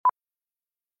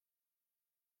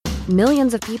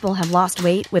Millions of people have lost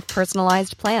weight with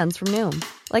personalized plans from Noom.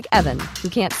 Like Evan, who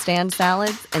can't stand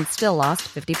salads and still lost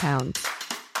 50 pounds.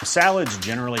 Salads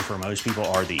generally for most people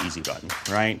are the easy button,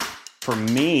 right? For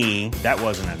me, that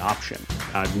wasn't an option.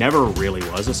 I never really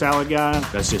was a salad guy.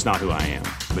 That's just not who I am.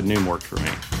 But Noom worked for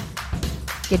me.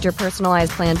 Get your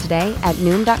personalized plan today at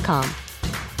Noom.com.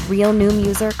 Real Noom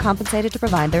user compensated to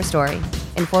provide their story.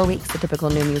 In 4 weeks, the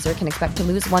typical Noom user can expect to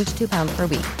lose 1 to 2 pounds per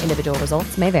week. Individual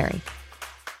results may vary.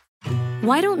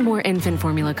 Why don't more infant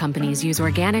formula companies use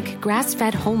organic,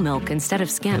 grass-fed whole milk instead of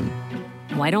skim?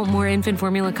 Why don't more infant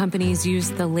formula companies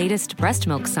use the latest breast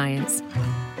milk science?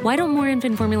 Why don't more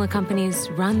infant formula companies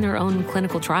run their own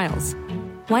clinical trials?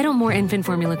 Why don't more infant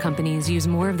formula companies use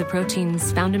more of the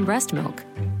proteins found in breast milk?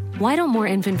 Why don't more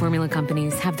infant formula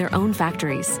companies have their own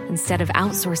factories instead of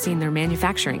outsourcing their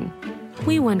manufacturing?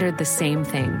 We wondered the same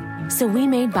thing. So we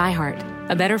made ByHeart,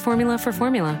 a better formula for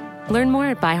formula. Learn more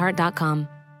at byheart.com.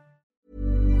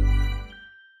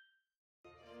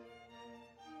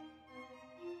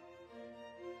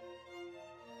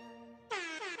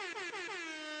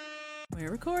 We're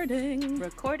recording.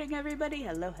 Recording, everybody.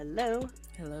 Hello, hello.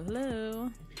 Hello, hello.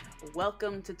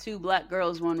 Welcome to Two Black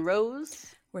Girls, One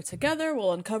Rose. Where together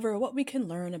we'll uncover what we can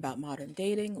learn about modern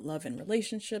dating, love, and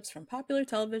relationships from popular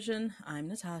television. I'm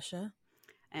Natasha.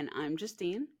 And I'm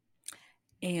Justine.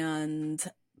 And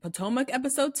Potomac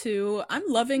episode 2, I'm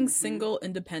loving single,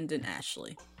 independent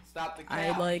Ashley. Stop the I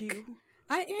cap. like...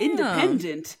 I am.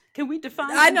 Independent. Can we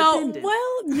define I know. independent?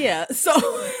 Well, yeah. So...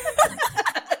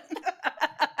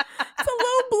 It's a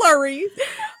little blurry.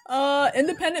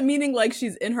 Independent meaning like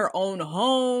she's in her own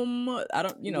home. I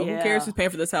don't, who cares who's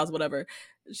paying for this house, whatever.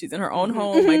 She's in her own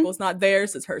home. Michael's not there.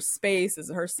 So it's her space.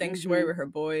 It's her sanctuary with her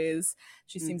boys.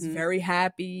 She seems very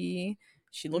happy.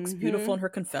 She looks beautiful in her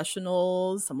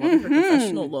confessionals. I'm loving her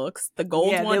confessional looks. The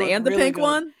gold one and the really pink good.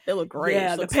 one. They look great.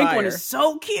 Yeah, the pink one is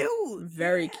so cute.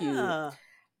 Very cute.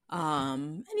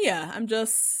 And yeah, I'm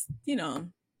just,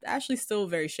 Ashley's still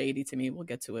very shady to me. We'll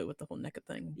get to it with the whole NECA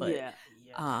thing. But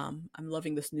I'm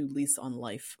loving this new lease on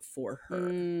life for her.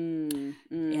 And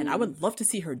I would love to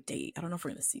see her date. I don't know if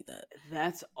we're going to see that.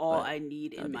 That's all I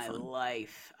need in my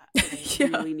life. I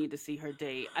really need to see her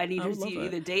date. I need her to see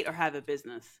either date or have a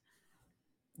business.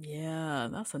 Yeah,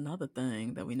 that's another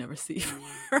thing that we never see from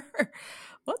her.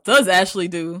 What does Ashley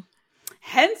do?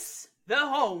 Hence the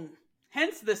home.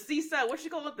 Hence the seaside. What she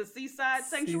call it? The seaside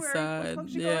sanctuary? Seaside, What the fuck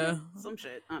she call it? Some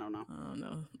shit. I don't know. I don't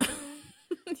know.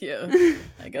 Yeah.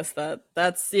 I guess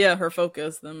that's her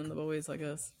focus. Them and the boys, I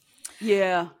guess.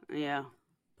 Yeah.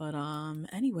 But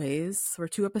anyways, we're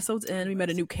 2 episodes in. We met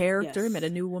a new character, met a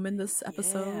new woman this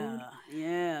episode.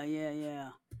 Yeah.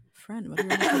 Friend, what are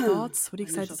your initial thoughts? What are you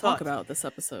excited to talk about this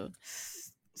episode?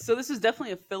 So this is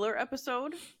definitely a filler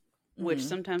episode, which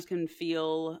sometimes can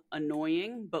feel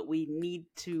annoying, but we need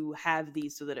to have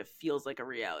these so that it feels like a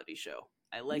reality show.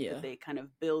 I like that they kind of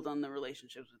build on the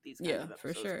relationships with these kinds of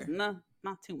episodes. For sure.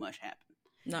 Not too much happen.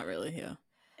 Not really, yeah.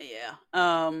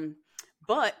 Yeah.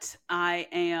 But I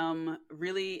am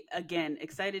really, again,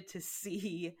 excited to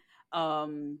see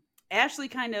Ashley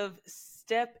kind of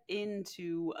step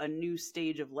into a new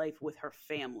stage of life with her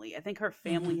family. I think her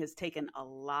family has taken a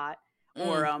lot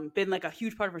or been like a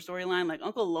huge part of her storyline. Like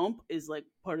Uncle Lump is like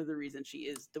part of the reason she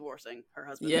is divorcing her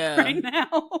husband right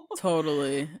now.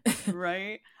 Totally.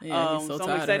 Right? Yeah, he's so I'm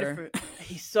tired excited of her.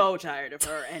 He's so tired of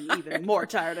her and even more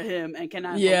tired of him and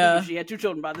cannot believe she had 2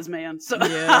 children by this man. So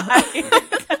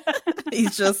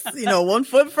he's just, one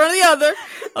foot in front of the other.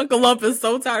 Uncle Lump is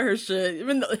so tired of her shit.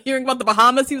 Even hearing about the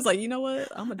Bahamas, he was like, you know what?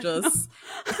 I'm going to just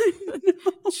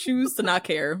choose to not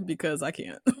care because I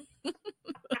can't.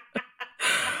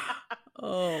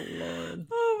 Oh, Lord.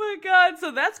 Oh, my God.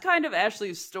 So that's kind of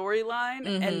Ashley's storyline.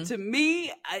 And to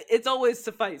me, it's always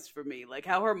sufficed for me. Like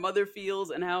how her mother feels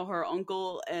and how her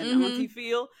uncle and auntie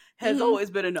feel has always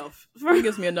been enough. It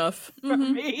gives me enough. For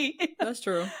me. That's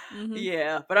true.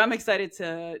 Yeah. But I'm excited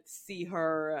to see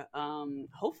her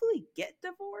hopefully get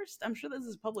divorced. I'm sure this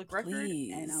is public record.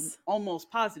 Please. And I'm almost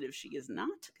positive she is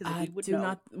not. Because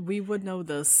we would know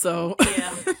this. So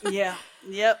yeah.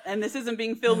 Yep. And this isn't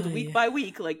being filmed week by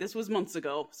week. Like this was months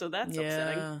ago. So that's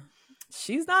upsetting.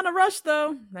 She's not in a rush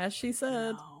though, as she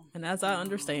said. No. And as I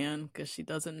understand, because she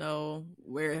doesn't know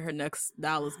where her next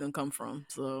dollar's gonna come from.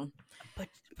 So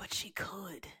But she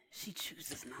could. She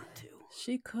chooses not to.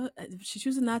 She could. She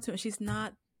chooses not to. And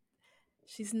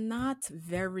she's not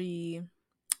very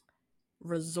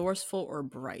resourceful or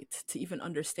bright to even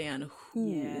understand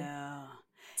who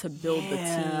to build the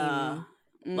team.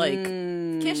 Like,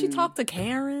 can't she talk to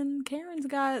Karen? Karen's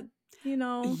got,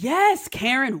 Yes,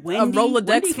 Karen, Wendy. A Rolodex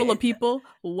Wendy full of people.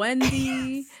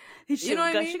 Wendy. You know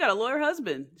what I mean? She got a lawyer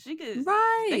husband. They could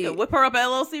whip her up at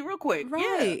LLC real quick.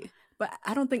 Right. Yeah. But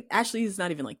I don't think Ashley's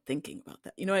not even like thinking about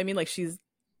that. You know what I mean? Like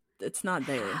it's not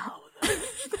there. How,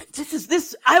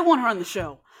 this. I want her on the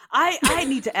show. I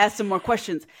need to ask some more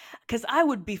questions because I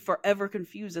would be forever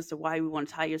confused as to why you want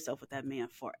to tie yourself with that man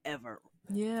forever.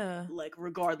 Yeah. Like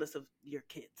regardless of your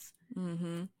kids.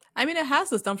 Mm-hmm. I mean, it has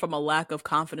to stem from a lack of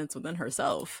confidence within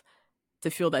herself to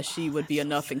feel that she would be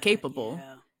enough and capable.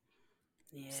 Yeah.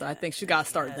 Yeah, so I think she got to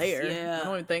start there. Yeah. I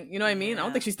don't even think, you know what I mean? I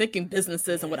don't think she's thinking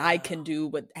businesses and what I can do,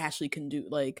 what Ashley can do.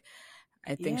 Like,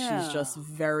 I think she's just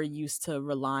very used to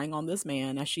relying on this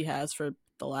man as she has for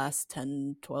the last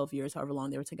 10, 12 years, however long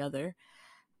they were together.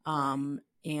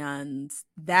 And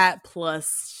that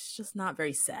plus she's just not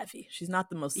very savvy. She's not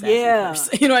the most savvy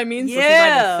person. You know what I mean? So she's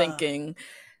not even thinking,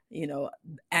 you know,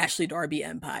 Ashley Darby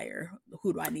Empire.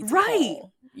 Who do I need to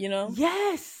call? You know?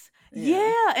 Yes.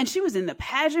 Yeah. And she was in the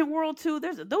pageant world too.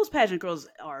 Those pageant girls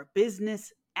are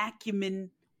business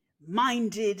acumen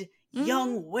minded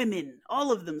young women.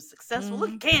 All of them successful.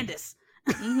 Look at Candace.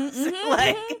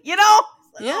 Like, you know?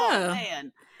 Like, oh,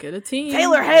 man. Get a team.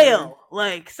 Taylor Hale.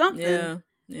 Like something.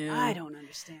 Yeah. I don't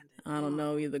understand it. I don't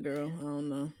know either, girl. I don't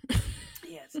know.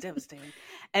 Yeah, it's devastating.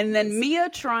 And then Mia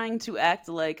trying to act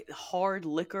like hard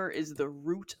liquor is the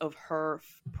root of her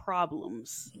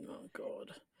problems. Oh,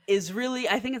 God. Is really,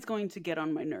 I think it's going to get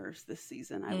on my nerves this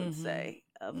season, I would say.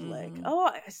 Of like, oh,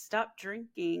 I stopped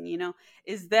drinking, you know.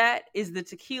 Is the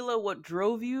tequila what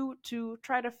drove you to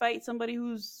try to fight somebody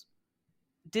who's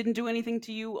didn't do anything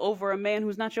to you over a man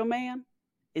who's not your man?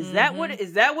 Is that what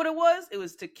it was? It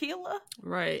was tequila?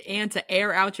 Right. And to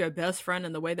air out your best friend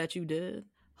in the way that you did.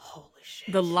 Holy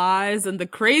shit. The lies and the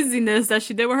craziness that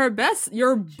she did with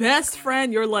your best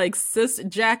friend, your like sis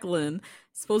Jacqueline,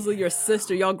 supposedly your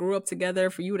sister, y'all grew up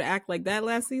together, for you to act like that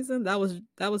last season. That was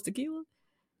tequila.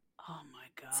 Oh my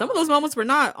God. Some of those moments were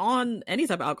not on any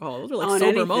type of alcohol. Those were like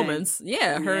sober moments.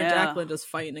 Yeah, her and Jacqueline just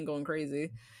fighting and going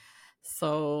crazy.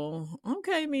 So,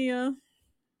 okay, Mia.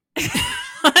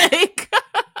 Like,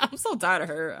 I'm so tired of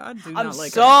her. I do not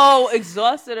like her. I'm so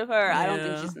exhausted of her. Yeah. I don't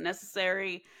think she's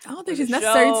necessary. I don't think she's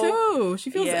necessary too. She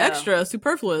feels extra,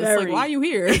 superfluous. Very. Like, why are you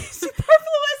here?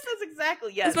 Superfluous is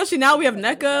exactly, yes. Especially now we have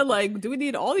NECA. Like, do we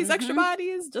need all these extra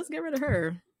bodies? Just get rid of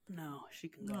her. No, she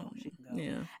can go. She can go.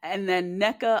 Yeah. And then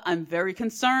NECA, I'm very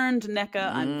concerned.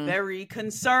 I'm very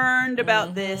concerned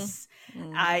about this.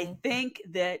 I think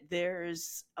that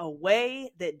there's a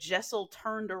way that Jessel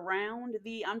turned around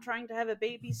the I'm trying to have a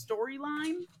baby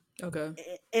storyline. Okay.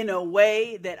 In a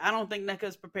way that I don't think NECA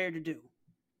is prepared to do.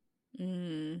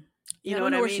 You know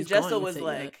what I mean? Jessel was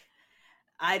like,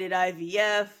 I did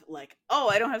IVF. Like, oh,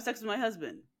 I don't have sex with my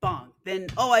husband. Bonk. Then,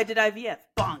 oh, I did IVF.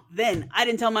 Bonk. Then I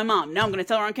didn't tell my mom. Now I'm going to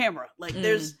tell her on camera. Like,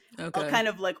 there's a kind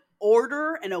of like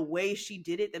order and a way she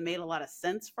did it that made a lot of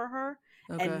sense for her.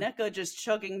 Okay. And NECA just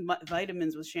chugging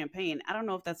vitamins with champagne. I don't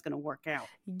know if that's going to work out.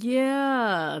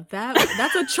 Yeah,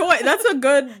 that's a choice. That's a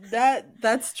good,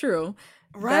 that's true.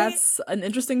 Right? That's an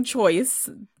interesting choice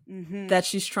that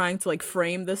she's trying to like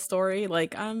frame this story.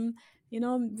 Like,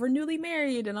 we're newly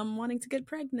married and I'm wanting to get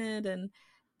pregnant and,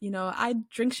 I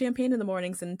drink champagne in the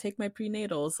mornings and take my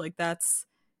prenatals. Like that's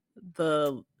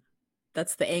the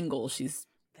angle she's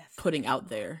putting out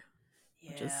there.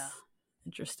 Yeah. Which is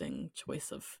interesting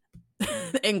choice of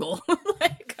angle.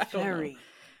 Like, I don't know.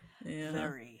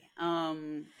 Very.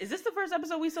 Is this the first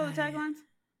episode we saw the taglines?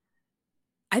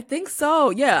 I think so.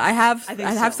 Yeah, I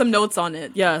have some notes on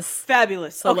it. Yes.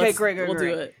 Fabulous. So okay, great. We'll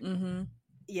do it. Mm-hmm.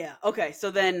 Yeah. Okay. So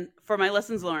then for my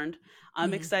lessons learned,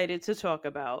 I'm excited to talk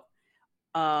about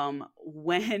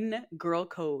when girl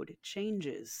code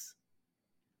changes.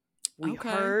 We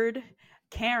heard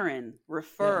Karen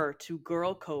refer to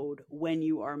girl code when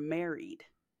you are married.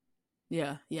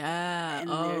 Yeah. And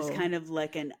there's kind of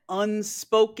like an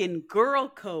unspoken girl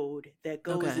code that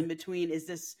goes in between. Is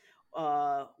this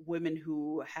women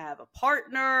who have a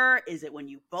partner? Is it when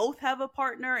you both have a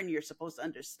partner and you're supposed to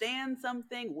understand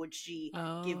something? Would she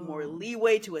give more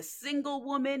leeway to a single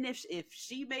woman if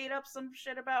she made up some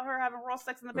shit about her having raw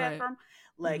sex in the bathroom?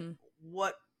 Like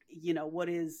what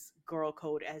is girl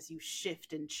code as you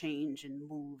shift and change and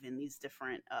move in these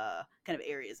different kind of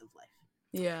areas of life?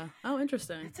 Yeah. Oh,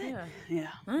 interesting. That's it. Yeah.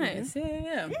 Nice.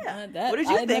 Yeah. What did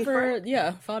you think? I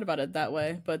never, thought about it that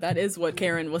way, but that is what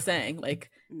Karen was saying.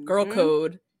 Like, girl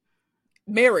code,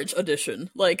 marriage edition.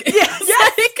 Like, yes.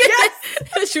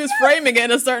 She was framing it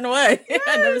in a certain way. Yes,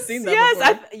 I'd never seen that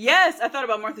before. I thought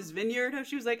about Martha's Vineyard. How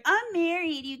she was like, I'm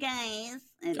married, you guys.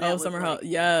 And Summer House.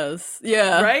 Yes.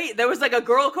 Yeah. Right? There was like a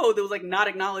girl code that was like not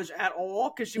acknowledged at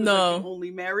all because she was like the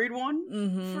only married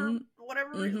one for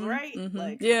whatever reason, right?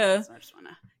 Like, yeah. So I just want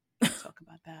to Let's talk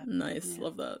about that. Nice.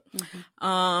 Love that.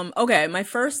 Okay, my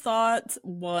first thought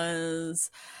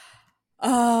was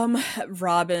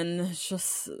Robin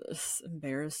just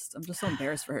embarrassed. I'm just so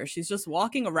embarrassed for her. She's just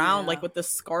walking around like with the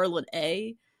scarlet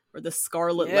A or the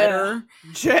scarlet letter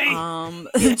J.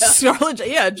 Scarlet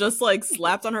J, just like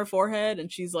slapped on her forehead,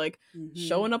 and she's like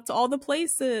showing up to all the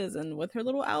places and with her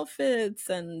little outfits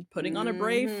and putting on a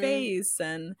brave face,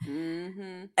 and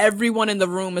everyone in the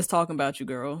room is talking about you,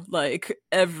 girl. Like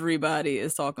everybody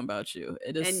is talking about you.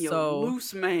 It is and so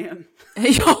loose, man.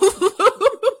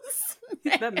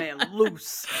 That man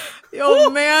loose. Yo,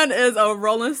 man is a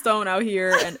Rolling Stone out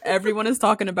here, and everyone is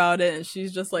talking about it, and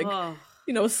she's just like,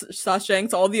 you know, sashaying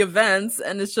to all the events,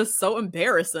 and it's just so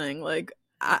embarrassing. Like,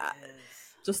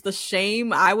 just the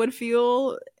shame I would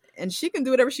feel, and she can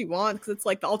do whatever she wants, because it's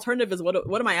like the alternative is what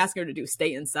am I asking her to do?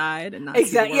 Stay inside and not see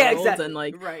the world and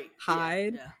like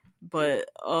hide. Yeah. But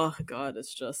oh god,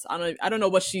 it's just I don't know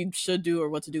what she should do or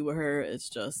what to do with her. It's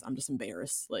just I'm just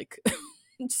embarrassed, like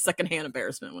secondhand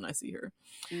embarrassment when I see her.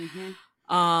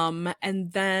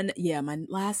 And then my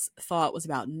last thought was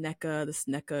about NECA, this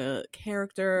NECA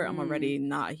character. I'm already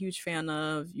not a huge fan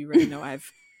of. You already know I have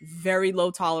very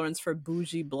low tolerance for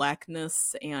bougie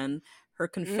blackness, and her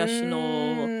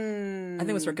confessional, I think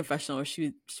it was her confessional, where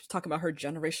she was talking about her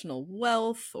generational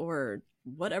wealth or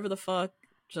whatever the fuck.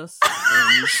 Just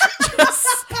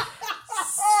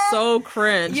so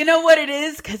cringe. You know what it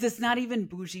is? Because it's not even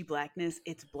bougie blackness,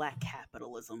 it's black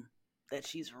capitalism that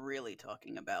she's really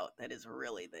talking about. That is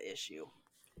really the issue.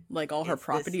 Like all her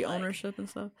property ownership and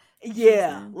stuff.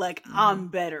 Yeah, like I'm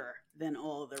better than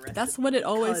all the rest. That's what it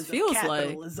always feels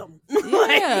like.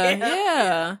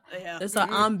 Yeah. It's like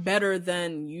I'm better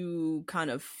than you kind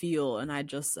of feel, and I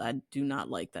do not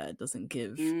like that. It doesn't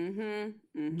give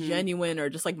genuine or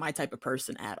just like my type of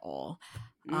person at all.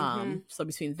 So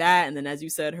between that and then, as you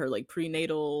said, her like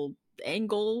prenatal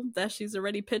angle that she's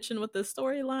already pitching with this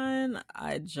storyline,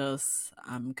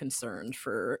 I'm concerned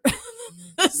for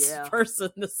this person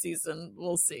this season.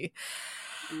 We'll see.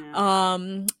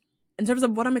 In terms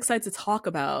of what I'm excited to talk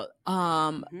about,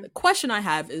 the question I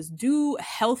have is, do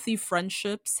healthy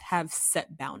friendships have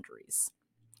set boundaries?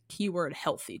 Keyword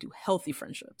healthy. Do healthy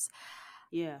friendships?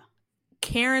 Yeah.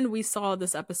 Karen, we saw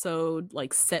this episode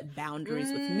like set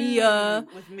boundaries with Mia.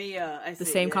 I see. The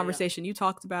same conversation you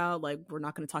talked about, like we're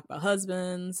not going to talk about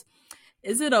husbands.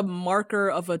 Is it a marker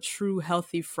of a true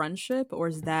healthy friendship, or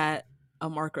is that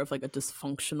a marker of like a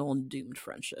dysfunctional and doomed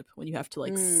friendship when you have to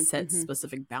like set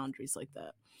specific boundaries like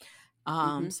that?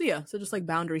 So just like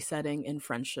boundary setting in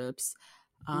friendships.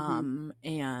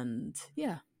 And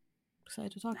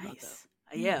excited to talk about that.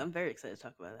 Yeah, I'm very excited to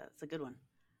talk about that. It's a good one.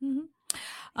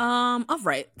 All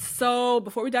right, so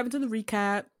before we dive into the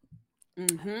recap,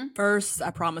 first, I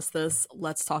promise this,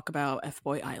 let's talk about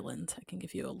F-Boy Island. I can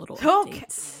give you a little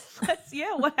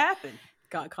update. What happened?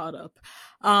 Got caught up.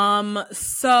 Okay,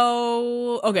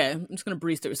 I'm just gonna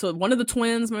breeze through. So one of the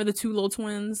twins, remember the two little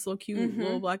twins, little cute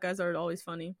little black guys are always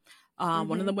funny.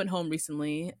 One of them went home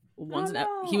recently.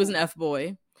 He was an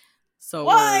F-boy, so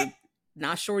we're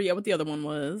not sure yet what the other one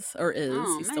was or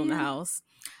is. He's still in the house.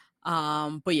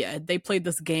 But yeah, they played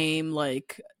this game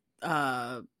like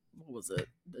what was it?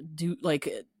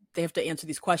 They have to answer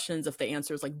these questions. If the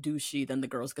answer is like douchey, then the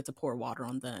girls get to pour water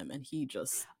on them, and he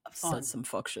just said some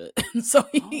fuck shit. So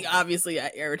he obviously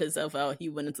aired himself out. He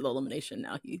went into the elimination.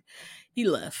 Now he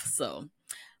left. So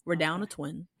we're down a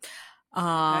twin.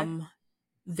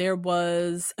 There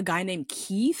was a guy named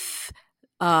Keith,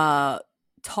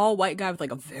 tall white guy with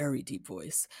like a very deep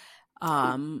voice,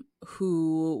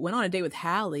 who went on a date with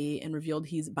Hallie and revealed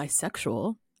he's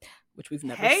bisexual, which we've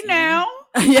never seen. Now.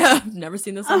 Yeah, I've never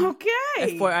seen this on Okay.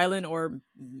 F-Boy Island or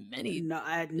many. No,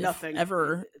 I had nothing.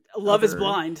 Ever. Love is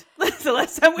Blind. That's the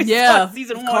last time we saw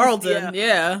season 1. Carlton,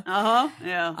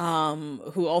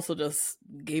 who also just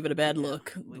gave it a bad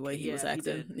look the way he was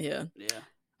acting.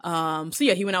 So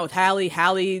he went out with Hallie.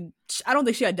 Hallie, I don't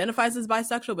think she identifies as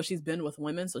bisexual, but she's been with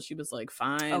women, so she was like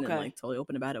fine and like totally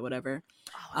open about it, whatever.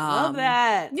 I love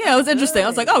that. Yeah, it was interesting. I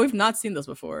was like, oh, we've not seen this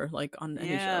before, like on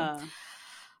any show.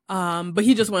 But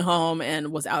he just went home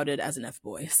and was outed as an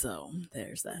F-boy, so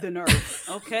there's that. The nerve.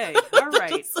 Okay, all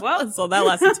right. Well, so that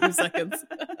lasted 2 seconds.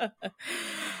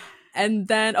 And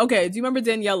then, do you remember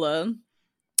Daniela,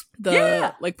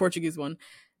 the like Portuguese one?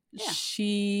 Yeah.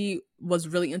 She was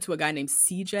really into a guy named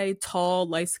CJ, tall,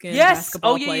 light-skinned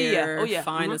basketball player,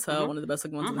 fine as hell, one of the best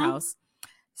looking ones in the house.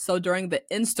 So during the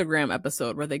Instagram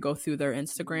episode where they go through their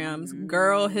Instagrams,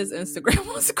 girl, his Instagram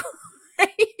was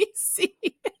crazy.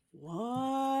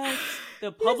 What?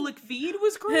 The public feed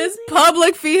was crazy? His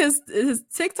public feed, his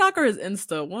TikTok or his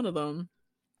Insta, one of them.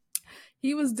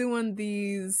 he was doing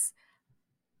these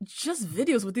just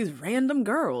videos with these random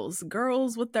girls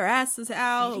with their asses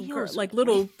out, like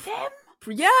little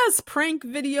prank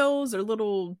videos or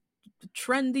little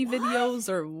trendy videos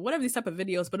or whatever, these type of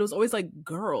videos, but it was always like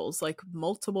girls, like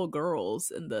multiple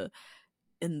girls in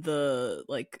the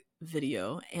like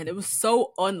video, and it was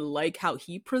so unlike how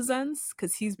he presents,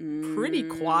 because he's pretty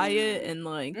quiet and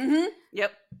like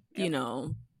yep. you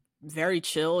know, very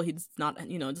chill. He's not,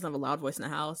 you know, doesn't have a loud voice in the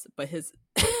house, but his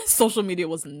social media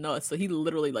was nuts. So he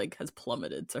literally like has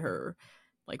plummeted to her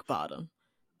like bottom.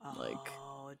 Like,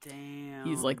 oh damn,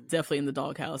 he's like definitely in the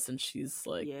doghouse, and she's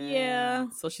like, yeah.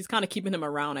 So she's kind of keeping him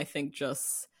around, I think,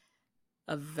 just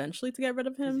eventually to get rid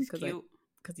of him because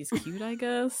he's cute, I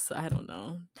guess. I don't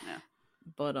know. Yeah.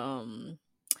 But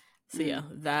so yeah,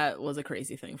 that was a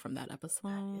crazy thing from that episode.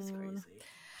 That is crazy.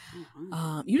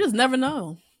 You just never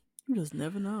know. You just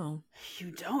never know.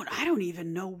 You don't. I don't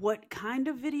even know what kind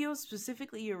of videos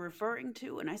specifically you're referring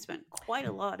to, and I spent quite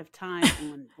a lot of time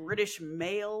on British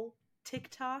male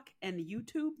TikTok and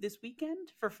YouTube this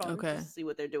weekend for fun, just to see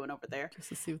what they're doing over there. Just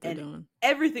to see what they're doing.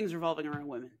 Everything's revolving around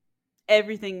women.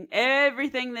 Everything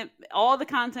that all the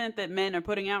content that men are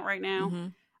putting out right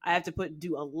now, I have to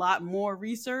do a lot more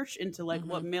research into like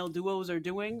what male duos are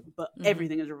doing, but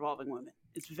everything is revolving women.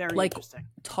 It's very interesting.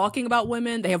 Talking about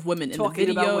women, they have women in the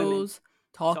videos.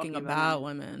 Talking about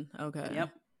women. Okay. Yep.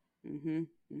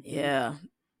 Yeah.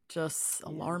 Just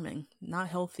alarming. Not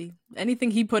healthy.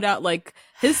 Anything he put out, like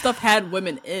his stuff had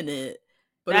women in it,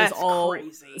 but it was all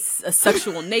crazy. A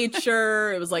sexual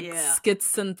nature. It was like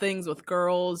skits and things with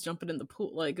girls jumping in the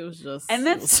pool. Like it was just, and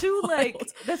that's too like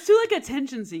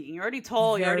attention seeking. You're already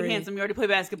tall. You're already handsome. You already play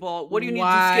basketball. What do you need to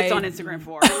do skits on Instagram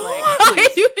for?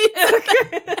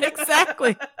 Like,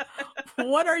 exactly.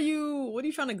 What are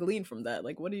you trying to glean from that?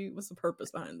 Like, what's the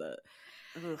purpose behind that?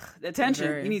 The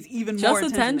attention. He needs even more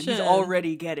attention than he's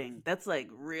already getting. That's like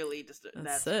really just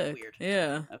that's sick. Weird.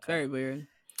 Yeah, very weird.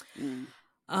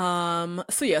 So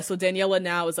Daniela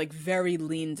now is like very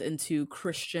leaned into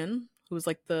Christian, who's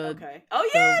like the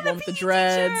the one with the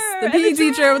dreads, the PE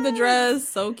teacher with the dress,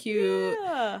 so cute.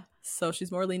 Yeah. So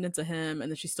she's more leaned into him,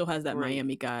 and then she still has that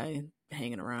Miami guy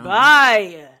hanging around.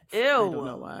 Bye. Ew. I don't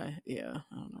know why. Yeah,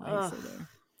 I don't know why he's still there.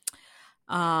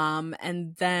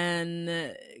 And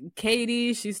then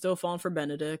Katie, she's still falling for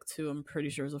Benedict, who I'm pretty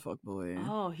sure is a fuckboy.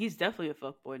 Oh, he's definitely a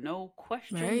fuckboy. No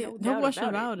question. Right? No question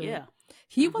about it. Yeah.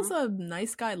 He was a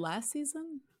nice guy last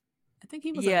season. I think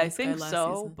he was a nice guy last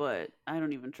season. But I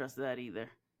don't even trust that either.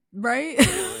 Right?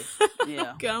 Really?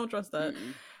 Yeah. Okay, I don't trust that.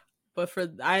 But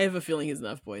I have a feeling he's an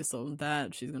F-boy, so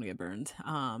that she's gonna get burned.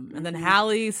 And then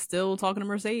Hallie's still talking to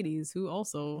Mercedes, who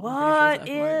also what?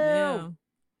 Sure yeah.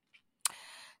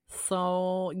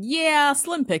 So yeah,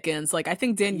 slim pickings. Like I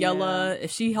think Daniela,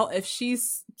 if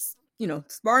she's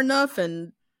smart enough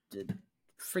and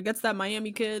forgets that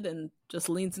Miami kid and just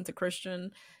leans into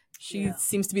Christian, she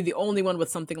seems to be the only one with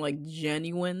something like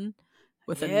genuine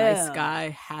with a nice guy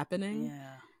happening.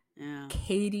 Yeah.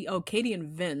 Katie and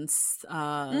Vince,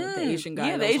 the Asian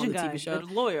guy, the Asian guy, the TV show,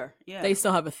 the lawyer. Yeah, they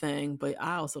still have a thing, but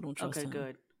I also don't trust him. Okay,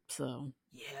 good. So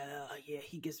yeah,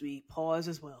 he gives me pause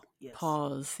as well. Yes,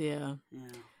 pause. Yeah.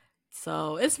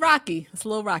 So it's rocky. It's a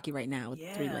little rocky right now with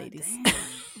three ladies.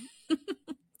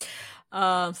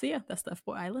 So yeah, that's the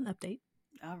F-Boy Island update.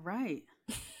 All right.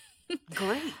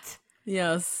 Great.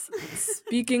 Yes.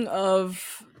 Speaking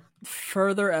of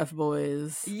further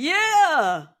F-Boys.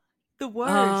 Yeah. The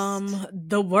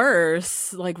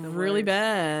worst. Like really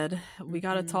bad. We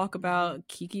got to talk about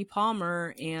Keke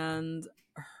Palmer and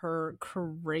her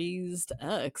crazed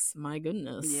ex. My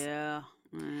goodness. Yeah.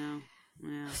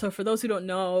 So for those who don't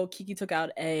know, Keke took out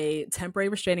a temporary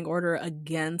restraining order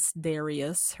against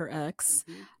Darius, her ex,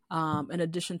 in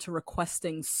addition to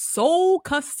requesting sole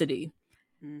custody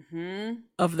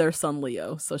of their son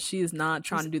Leo. So she is not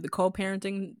trying to do the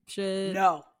co-parenting shit.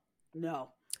 No.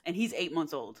 And he's 8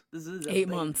 months old. This is 8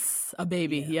 months, a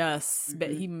baby. Yeah. Yes, but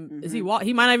he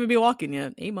might not even be walking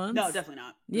yet. 8 months? No, definitely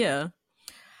not. Yeah.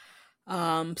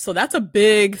 So that's a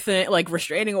big thing, like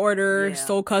restraining order,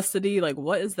 sole custody, like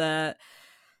what is that?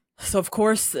 So of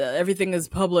course everything is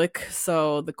public.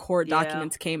 So the court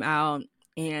documents came out,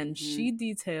 and she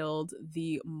detailed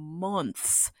the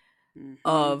months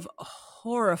of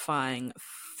horrifying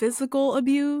physical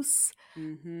abuse,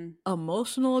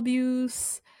 emotional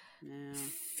abuse,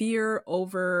 fear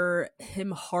over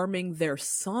him harming their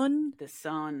son. The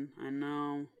son, I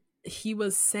know. He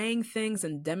was saying things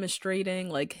and demonstrating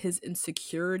like his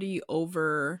insecurity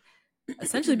over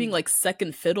essentially being like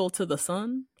second fiddle to the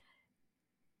son.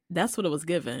 That's what it was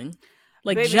giving.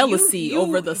 like baby, jealousy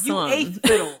over the son. You eighth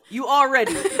fiddle. You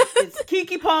already. It's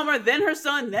Keke Palmer, then her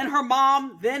son, then her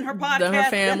mom, then her podcast, then her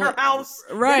family, then her house,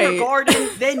 right? Then her garden,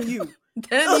 then you,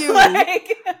 then you.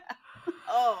 Like,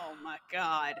 oh my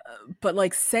God. But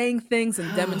like saying things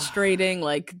and demonstrating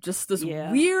like just this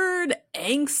weird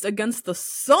angst against the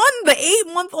son, the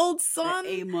 8-month-old son.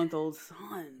 The 8-month-old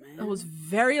son, man. It was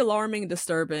very alarming and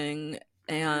disturbing.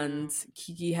 And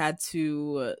Keke had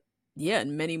to,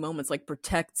 in many moments, like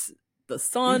protect the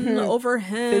son over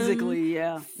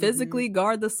him. Physically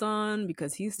guard the son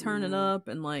because he's turning up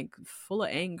and like full of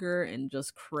anger and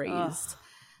just crazed.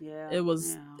 It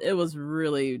was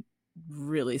really,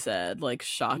 really sad, like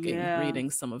shocking reading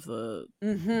some of the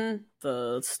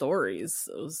stories.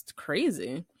 It was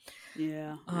crazy.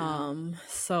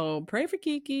 So pray for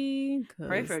Keke.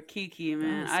 Pray for Keke,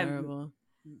 man. Terrible.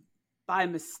 By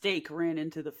mistake ran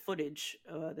into the footage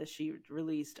that she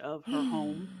released of her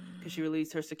home, because she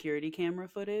released her security camera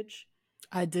footage.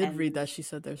 I did read that she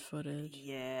said there's footage.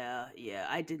 Yeah.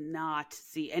 I did not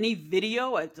see any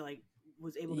video. I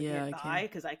was able to get by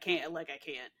because I can't.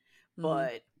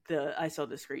 But I saw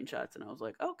the screenshots and I was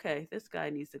like, okay, this guy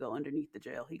needs to go underneath the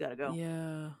jail. He gotta go.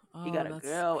 He gotta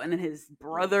go. And then his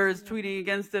brother is tweeting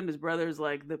against him. His brother's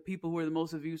like, the people who are the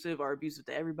most abusive are abusive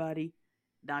to everybody,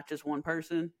 not just one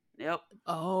person. Yep.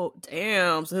 Oh,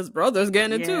 damn. So his brother's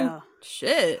getting it too.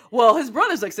 Shit. Well, his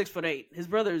brother's like 6'8". His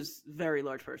brother's a very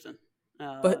large person.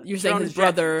 But you're saying his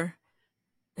brother...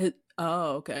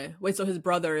 Oh, okay. Wait, so his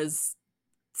brother is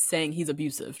saying he's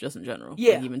abusive just in general?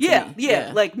 Yeah. Like, even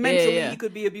yeah. Like mentally he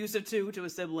could be abusive too to a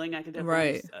sibling. I could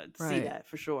definitely see that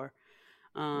for sure.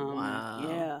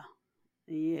 Wow.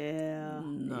 Yeah.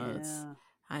 Nuts. Yeah.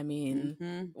 I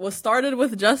mean, what started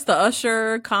with just the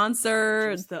Usher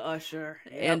concert,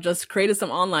 and just created some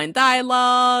online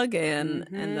dialogue, and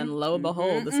then lo and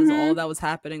behold, this is all that was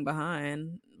happening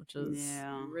behind, which is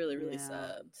really, really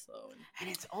sad. So, and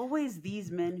it's always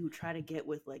these men who try to get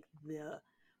with like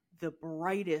the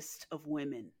brightest of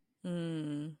women.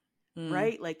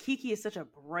 Right? Like Keke is such a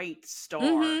bright star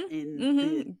in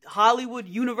the Hollywood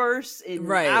universe, in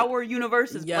our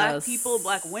universe as Black people,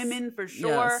 Black women for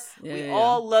sure. We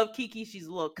all love Keke. She's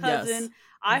a little cousin.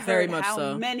 I heard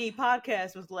how many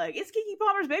podcasts was like, it's Keke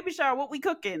Palmer's baby shower. What we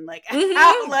cooking? Like,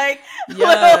 how, like,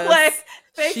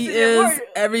 she is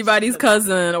everybody's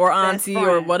cousin or auntie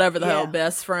or whatever the hell,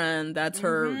 best friend. That's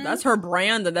her. That's her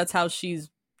brand, and that's how she's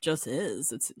just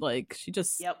is. It's like she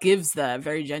just gives that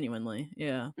very genuinely.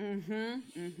 Yeah.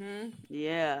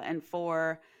 Yeah. And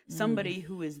for somebody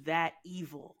who is that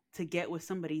evil to get with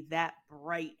somebody that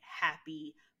bright,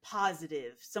 happy,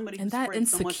 positive, somebody and who that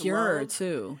insecure so much love,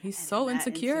 too. He's so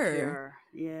insecure.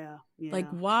 Yeah. Like,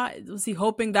 why was he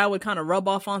hoping that would kind of rub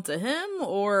off onto him,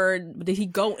 or did he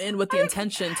go in with the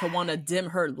intention to want to dim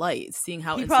her light, seeing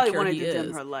how insecure he is? He probably wanted to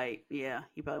dim her light. Yeah,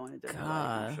 he probably wanted to dim her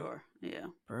light, for sure. Yeah.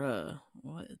 Bruh,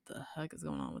 what the heck is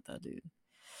going on with that dude?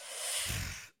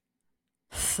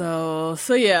 So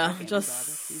yeah,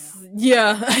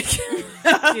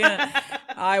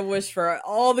 I wish for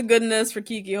all the goodness for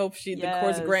Keke. Hope the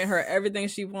courts grant her everything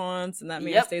she wants, and that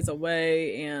man stays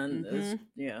away and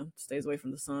stays away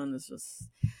from the son. It's just,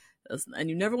 and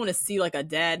you never want to see like a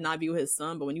dad not be with his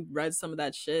son. But when you read some of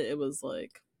that shit, it was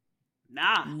like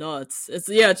nuts. It's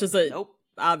just like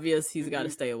obvious he's got to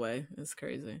stay away. It's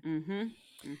crazy.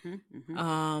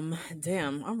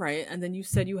 Damn. All right, and then you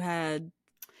said you had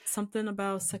something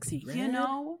about Sexy Red?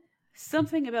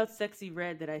 Something about Sexy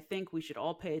Red that I think we should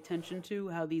all pay attention to,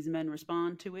 how these men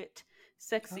respond to it.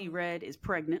 Sexy Red is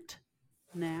pregnant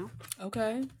now.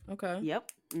 Okay.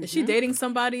 Yep. Is she dating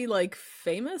somebody like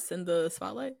famous in the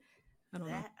spotlight? I don't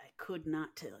know. I could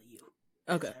not tell you.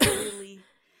 Okay. I really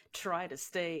try to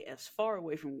stay as far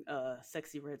away from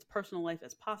Sexy Red's personal life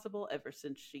as possible ever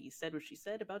since she said what she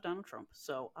said about Donald Trump.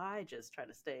 So I just try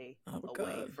to stay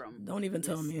away from Don't even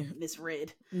tell me. Miss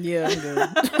Red. Yeah, I'm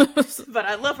good. But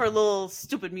I love her little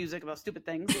stupid music about stupid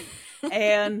things.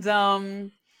 And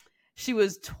she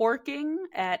was twerking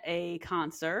at a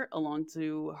concert along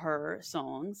to her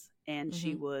songs, and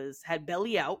she had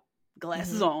belly out,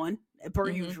 glasses on, per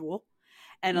usual.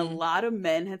 And a lot of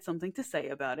men had something to say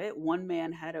about it. One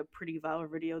man had a pretty viral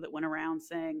video that went around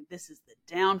saying, "This is the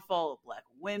downfall of Black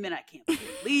women. I can't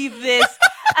believe this."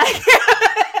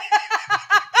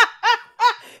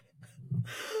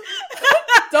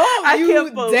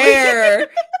 Don't dare.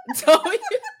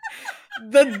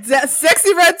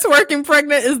 Sexy Red twerking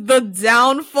pregnant is the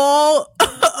downfall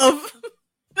of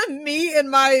me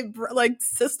and my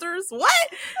sisters.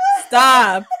 What?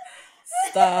 Stop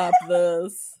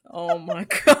this. Oh my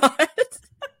god.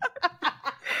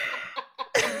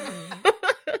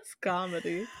 It's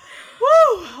comedy.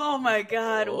 Woo! Oh my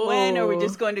God. Oh. When are we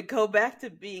just going to go back to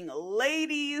being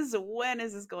ladies? When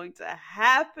is this going to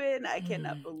happen? I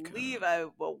cannot believe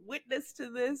I'm a witness to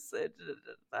this.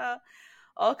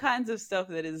 All kinds of stuff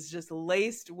that is just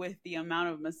laced with the amount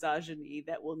of misogyny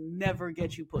that will never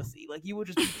get you pussy. Like, you will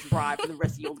just be dry for the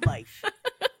rest of your life.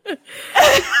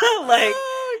 Like,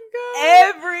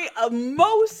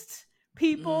 most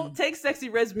people take Sexy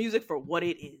Red's music for what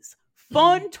it is.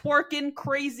 Fun, twerking,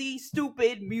 crazy,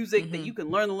 stupid music that you can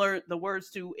learn the words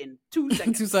to in 2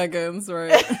 seconds. 2 seconds,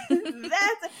 right?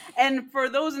 And for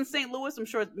those in St. Louis, I'm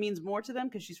sure it means more to them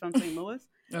because she's from St. Louis.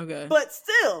 Okay. But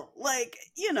still, like,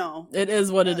 you know. It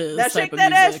is what it is. Now shake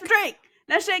that ass for Drake.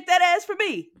 Now shake that ass for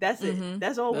me. That's it.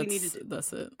 That's all we need to do.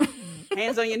 That's it.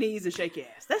 Hands on your knees and shake your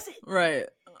ass. That's it. Right.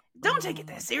 Don't take it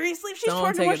that seriously. If she's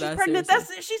Don't twerking while she's pregnant, seriously. that's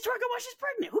it. She's twerking while she's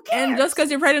pregnant. Who cares? And just because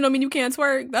you're pregnant don't mean you can't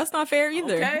twerk. That's not fair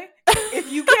either. Okay.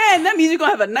 If you can, that means you're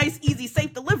going to have a nice, easy,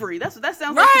 safe delivery. That's what that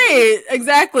sounds like. Right.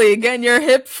 Exactly. Getting your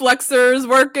hip flexors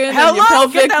working Hello? and your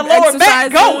pelvic Get that lower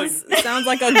back exercises. going. Sounds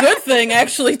like a good thing,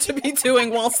 actually, to be doing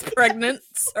whilst pregnant,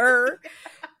 sir.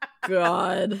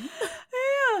 God.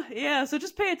 Yeah. So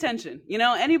just pay attention. You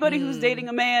know, anybody who's dating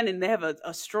a man and they have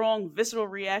a strong visceral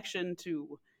reaction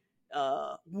to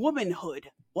womanhood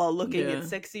while looking at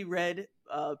Sexy Red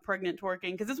pregnant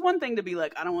twerking, because it's one thing to be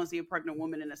like, I don't want to see a pregnant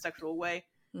woman in a sexual way.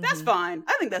 That's fine.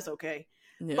 I think that's okay.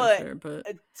 Yeah, but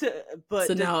sure,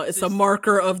 so now it's a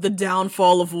marker of the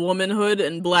downfall of womanhood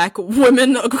and black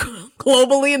women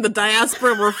globally in the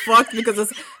diaspora. We're fucked because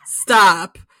it's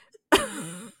stop.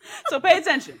 So pay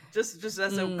attention. Just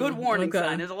that's a good warning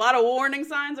sign. There's a lot of warning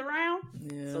signs around.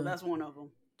 Yeah. So that's one of them.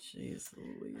 Jeez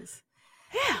Louise.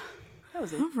 Yeah. That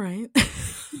was it. All right.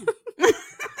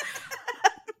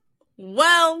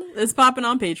 Well, it's popping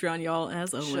on Patreon, y'all,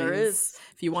 as always. Sure is.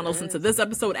 If you want to listen to this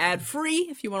episode ad-free,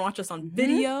 if you want to watch us on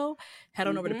video, head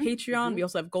on over to Patreon. We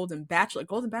also have Golden Bachelor.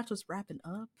 Golden Bachelor's wrapping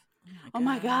up. Oh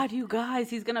my God, you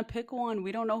guys, he's going to pick one.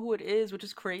 We don't know who it is, which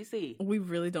is crazy. We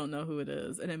really don't know who it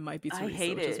is, and it might be Teresa, I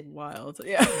hate which it. is wild.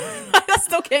 Yeah. I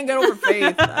still can't get over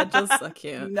Faith. I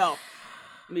can't. No.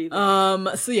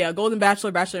 So yeah, Golden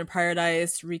Bachelor, Bachelor in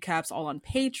Paradise recaps all on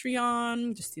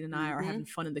Patreon. Justine and I are having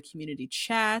fun in the community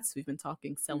chats. We've been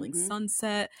talking Selling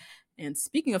Sunset. And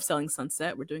speaking of Selling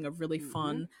Sunset, we're doing a really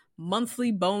fun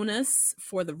monthly bonus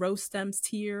for the Rose Stems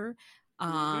tier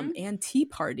and Tea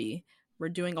Party. We're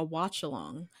doing a watch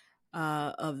along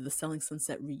of the Selling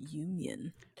Sunset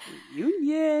reunion.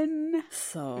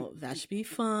 So that should be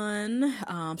fun.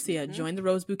 So yeah, join the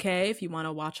Rose Bouquet if you want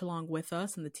to watch along with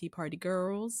us and the Tea Party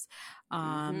girls.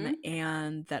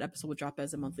 And that episode will drop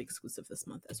as a monthly exclusive this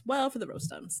month as well for the Rose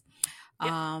Stems.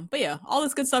 But yeah, all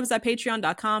this good stuff is at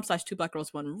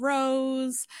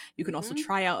patreon.com/2blackrose1rose. You can also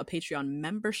try out a Patreon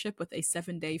membership with a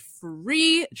 7-day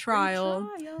free trial.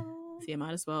 So you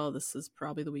might as well. This is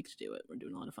probably the week to do it. We're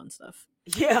doing a lot of fun stuff.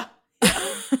 Yeah.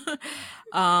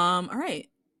 All right.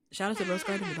 Shout out to Rose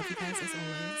Garden. We love you guys as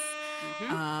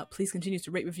always. Please continue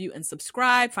to rate, review, and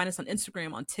subscribe. Find us on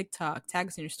Instagram, on TikTok. Tag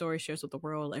us in your story. Share us with the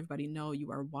world. Let everybody know you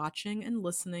are watching and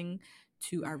listening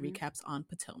to our recaps on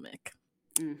Potomac.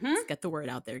 Let's get the word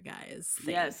out there, guys.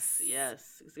 Thanks.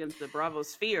 Yes. It's against the Bravo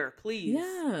sphere, please.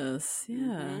 Yes.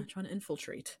 Yeah. Trying to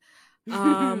infiltrate.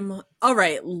 All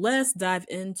right. Let's dive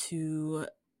into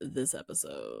this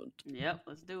episode. Yep.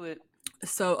 Let's do it.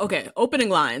 So, okay, opening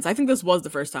lines. I think this was the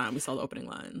first time we saw the opening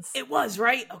lines. It was,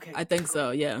 right? Okay. I think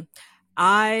so, yeah.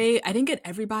 I didn't get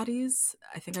everybody's.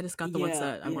 I think I just got the ones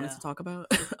that I wanted to talk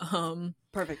about.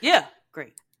 Perfect. Yeah,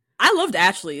 great. I loved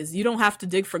Ashley's. You don't have to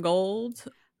dig for gold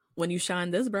when you shine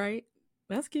this bright.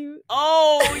 That's cute.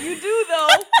 Oh, you do though,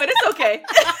 but it's okay.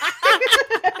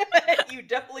 You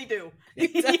definitely do.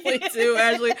 You definitely do,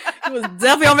 Ashley. You was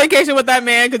definitely on vacation with that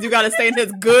man because you got to stay in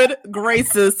his good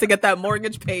graces to get that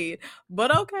mortgage paid.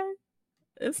 But okay,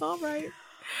 it's all right.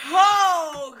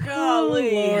 Oh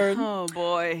golly! Oh, Lord. Oh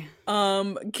boy.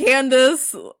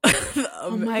 Candace. Oh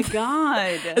my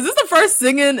God! Is this the first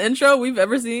singing intro we've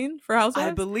ever seen for Housewives?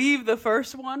 I believe the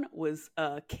first one was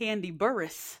Candy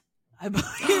Burris. I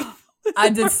believe. I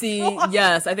did see,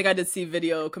 yes, I think I did see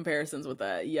video comparisons with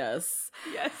that. Yes.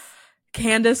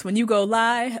 Candace, when you go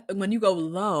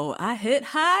low, I hit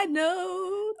high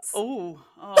notes. Oh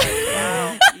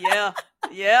wow.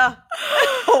 Yeah.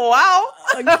 Wow.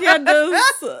 Candace,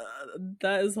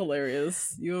 that is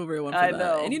hilarious. You over one for that.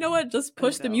 Know. And you know what? Just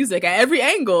push the music at every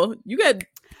angle.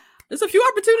 There's a few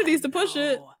opportunities to push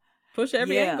it. Push at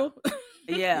every angle.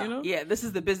 Yeah, you know? Yeah. This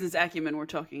is the business acumen we're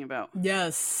talking about.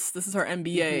 Yes, this is her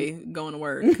MBA going to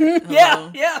work.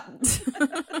 Yeah.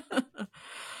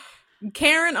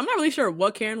 Karen, I'm not really sure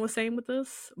what Karen was saying with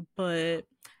this, but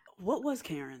what was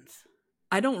Karen's?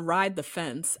 I don't ride the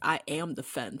fence. I am the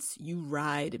fence. You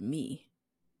ride me.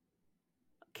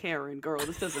 Karen, girl,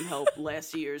 this doesn't help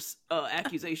last year's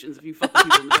accusations of you fucking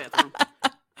people in the bathroom.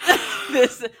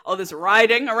 This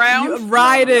riding around.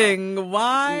 Riding. No.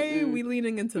 Why are we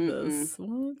leaning into this?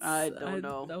 What? I don't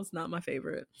know. That was not my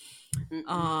favorite.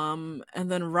 And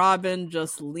then Robin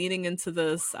just leaning into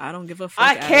this. I don't give a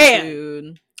fuck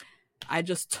attitude. I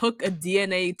just took a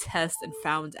DNA test and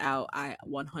found out I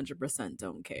 100%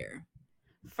 don't care.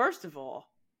 First of all,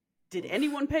 did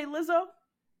anyone pay Lizzo?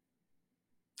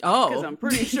 Oh. Because I'm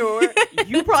pretty sure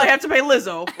you probably have to pay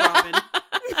Lizzo, Robin.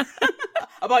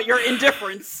 About your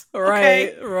indifference.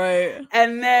 Okay? Right.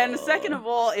 And then second of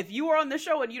all, if you are on the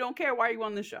show and you don't care, why are you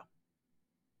on the show?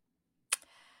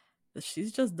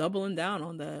 She's just doubling down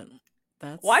on that.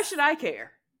 Why should I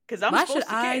care? Because I'm supposed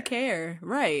to care. Why should I care?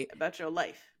 Right. About your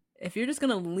life. If you're just going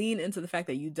to lean into the fact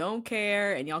that you don't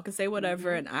care and y'all can say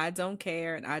whatever and I don't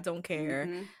care and I don't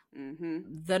care,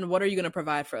 then what are you going to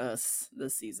provide for us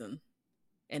this season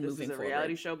and moving forward? This is a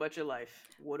reality show about your life.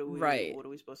 What are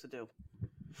we supposed to do?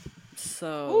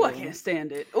 So, I can't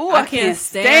stand it. I can't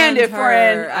stand it,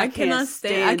 friend. I cannot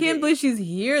stand. I can't believe she's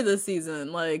here this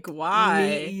season. Like, why?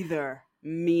 Me either.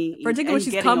 Particularly when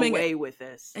she's coming away with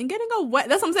this and getting away.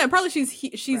 That's what I'm saying. Probably she's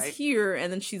here,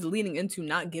 and then she's leaning into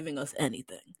not giving us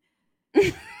anything,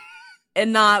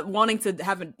 and not wanting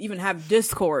to even have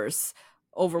discourse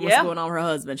over what's going on with her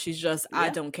husband. She's just, I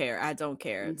don't care.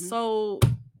 So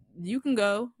you can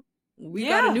go. We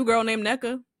got a new girl named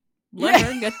NECA. Let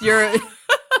her get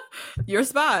your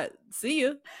spot. See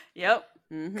ya. Yep.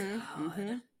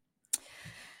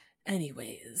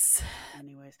 Anyways.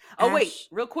 Oh, wait,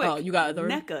 real quick. Oh, you got the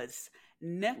NECA's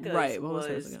right.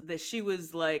 was that she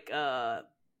was like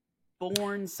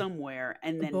born somewhere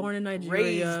and then born in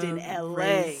Nigeria,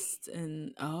 raised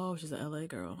in LA. She's an LA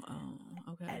girl. Oh,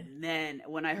 okay. And then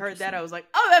when I heard that, I was like,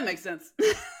 oh, that makes sense.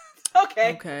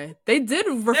 Okay. They did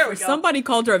somebody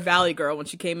called her a Valley girl when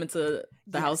she came into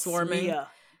the housewarming. Mia.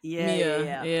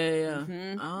 Yeah.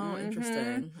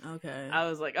 Interesting. Okay. I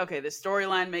was like, okay, this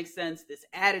storyline makes sense. This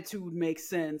attitude makes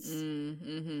sense.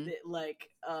 Like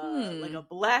a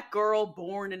black girl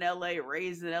born in LA,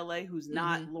 raised in LA, who's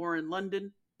not Lauren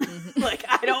London. Like,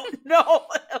 I don't know.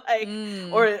 Like,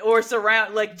 or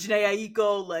surround like Janae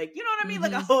Aiko, like, you know what I mean?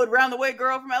 Like a hood round the way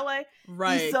girl from LA.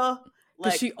 Right. Issa,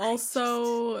 like, she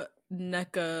also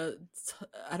NECA,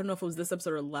 I don't know if it was this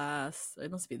episode or last, it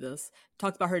must be this,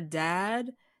 talked about her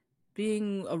dad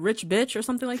being a rich bitch or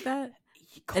something like that.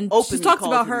 And she talks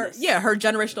about her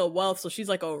generational wealth. So she's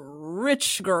like a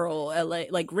rich girl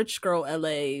LA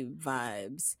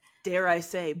vibes. Dare I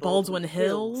say Baldwin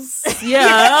Hills?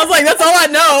 Yeah, I was like, that's all I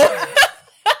know.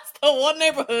 That's the one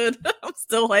neighborhood. I'm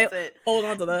still like, hold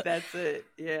on to that. That's it.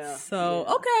 Yeah. So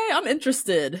okay, I'm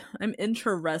interested.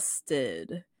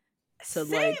 So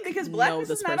because blackness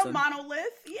is not a monolith.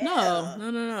 Yeah. No. So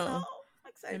I'm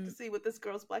excited to see what this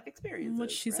girl's black experience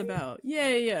what is, she's right? about.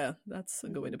 Yeah. That's a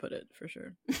good way to put it, for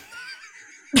sure.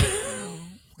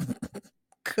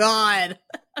 God.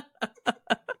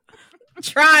 I'm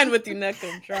trying with you, Nick.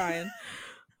 I'm trying.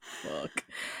 Fuck.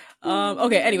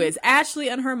 Okay, anyways, Ashley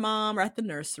and her mom are at the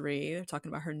nursery. They're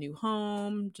talking about her new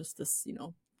home, just this,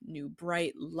 new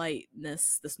bright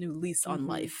lightness, this new lease on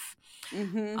life.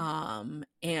 And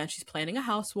she's planning a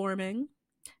housewarming.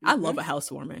 I love a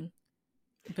housewarming.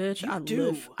 Bitch, I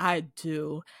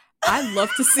do. I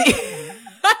love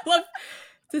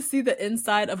to see the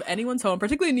inside of anyone's home,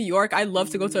 particularly in New York. I love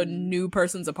to go to a new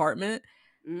person's apartment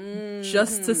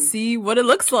just to see what it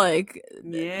looks like.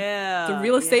 Yeah. The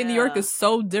real estate in New York is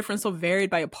so different, so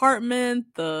varied by apartment,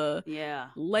 the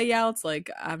layouts. Like,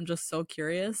 I'm just so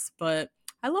curious, but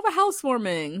I love a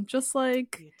housewarming. Just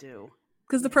like, you do.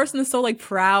 Because the person is so like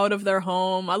proud of their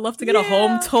home. I love to get a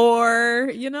home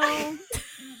tour,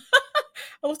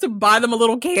 I love to buy them a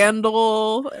little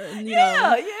candle. And,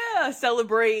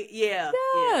 celebrate.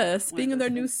 Yes, being in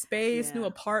their new space, new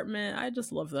apartment. I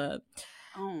just love that.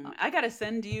 I gotta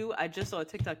send you. I just saw a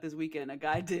TikTok this weekend. A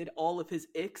guy did all of his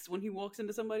icks when he walks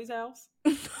into somebody's house.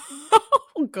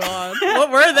 Oh God,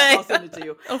 what were they? I'll send it to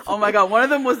you. Oh my God, one of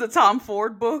them was the Tom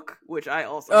Ford book, which I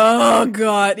also. Oh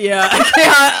God, yeah.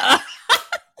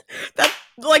 That's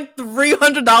like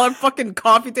 $300 fucking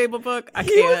coffee table book. I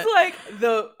can't. He was like,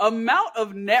 the amount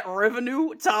of net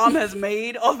revenue Tom has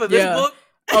made off of this book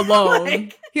alone.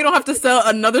 Like, he don't have to sell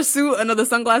another suit, another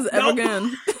sunglasses ever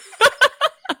again.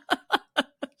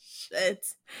 Shit.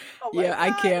 Oh God.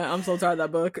 I can't. I'm so tired of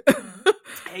that book.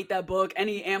 I hate that book.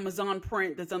 Any Amazon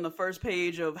print that's on the first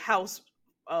page of house,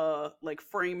 like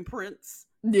frame prints.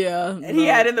 Yeah. And he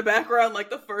had in the background like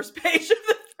the first page of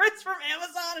the shirts from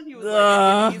Amazon, and he was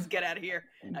like, "Please get out of here.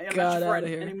 I am not your friend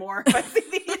anymore. If I see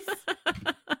these."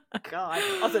 God,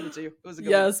 I'll send it to you. It was a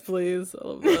good one. Please. I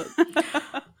love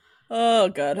that. Oh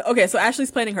god. Okay, so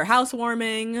Ashley's planning her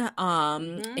housewarming,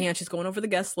 and she's going over the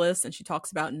guest list, and she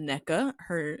talks about NECA,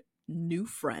 her new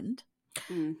friend,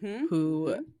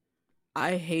 who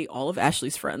I hate all of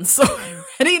Ashley's friends. So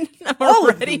I'm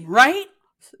already right?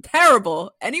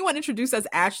 Terrible. Anyone introduced as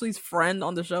Ashley's friend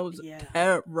on the show is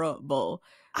terrible.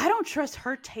 I don't trust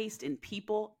her taste in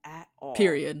people at all.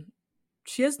 Period.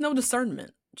 She has no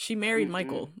discernment. She married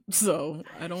Michael, so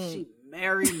I don't. She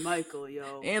married Michael,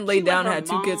 yo, and laid down and had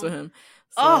 2 kids with him.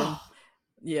 So,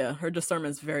 yeah, her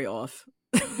discernment's very off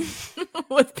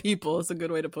with people. It's a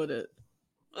good way to put it.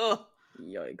 Oh,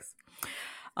 yikes.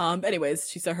 Anyways,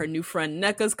 she said her new friend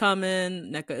NECA's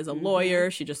coming. NECA is a lawyer.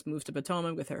 She just moved to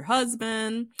Potomac with her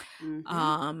husband.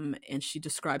 And she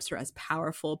describes her as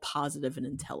powerful, positive, and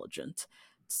intelligent.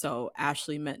 So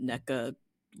Ashley met NECA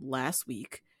last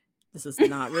week. This is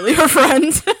not really her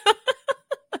friend.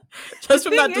 Just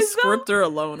from that descriptor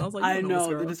alone. I was like, I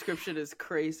know the description is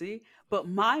crazy, but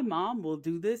my mom will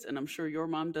do this, and I'm sure your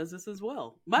mom does this as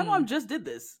well. My mom just did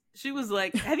this. She was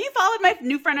like, "Have you followed my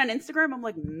new friend on Instagram?" I'm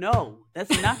like, "No,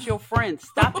 that's not your friend.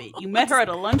 Stop it. You met her at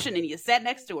a luncheon and you sat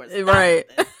next to her. Stop right.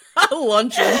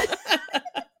 Luncheon.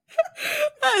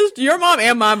 Your mom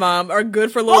and my mom are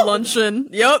good for a little luncheon.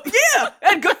 Yep. Yeah.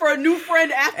 And good for a new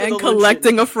friend after and the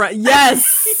collecting luncheon. A friend.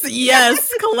 Yes.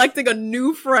 Yes. Collecting a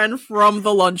new friend from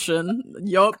the luncheon.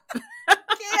 Yup.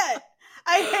 Can't.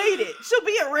 I hate it. She'll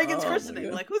be at Reagan's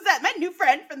christening. Like, who's that? My new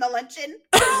friend from the luncheon.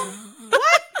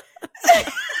 What?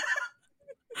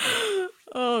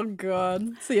 Oh God.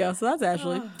 So that's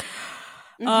Ashley.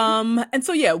 And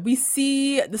so we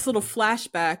see this little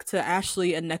flashback to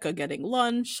Ashley and NECA getting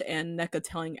lunch, and NECA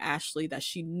telling Ashley that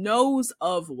she knows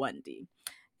of Wendy,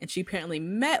 and she apparently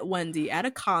met Wendy at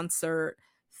a concert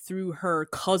through her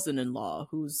cousin-in-law,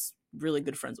 who's really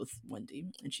good friends with Wendy,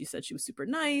 and she said she was super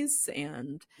nice,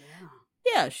 and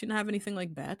she didn't have anything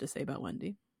like bad to say about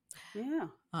Wendy.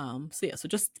 So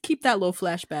just keep that little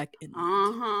flashback in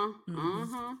mind.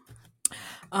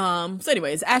 So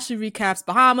anyways, Ashley recaps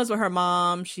Bahamas with her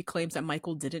mom. She claims that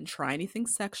Michael didn't try anything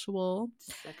sexual.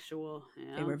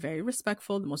 They were very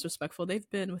respectful, the most respectful they've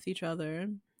been with each other.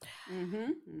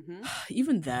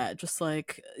 Even that, just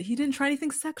like, he didn't try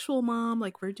anything sexual, Mom.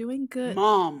 Like, we're doing good.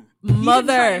 Mother. He didn't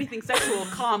try anything sexual,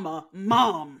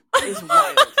 mom is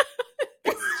wild.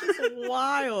 It's just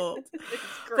wild.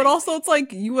 But also, it's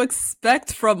like, you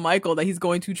expect from Michael that he's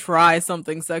going to try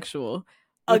something sexual.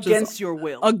 Against your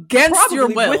will. Against Probably your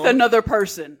will. With another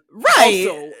person. Right.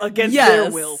 Also against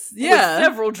their will. Yeah. With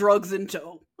several drugs in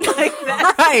tow. Like,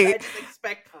 that's right. what I just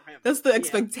expect from him. That's the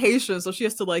expectation. So she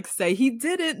has to, like, say, he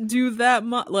didn't do that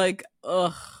much. Like,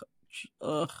 ugh.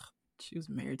 She was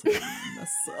married to that man.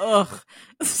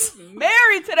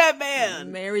 Married to that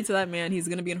man. Married to that man. He's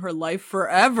going to be in her life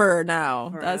forever now.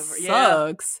 That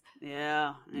sucks.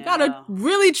 Yeah. You gotta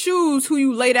really choose who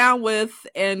you lay down with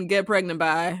and get pregnant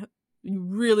by. You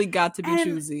really got to be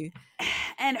choosy.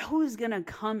 And who's gonna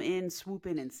come in, swoop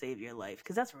in, and save your life?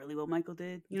 Because that's really what Michael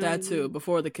did. You know that too,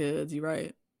 before the kids. You're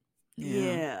right.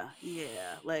 Yeah.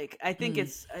 Like, I think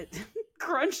it's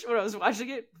Crunch. When I was watching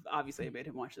it, obviously I made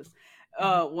him watch this.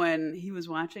 When he was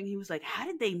watching, he was like, "How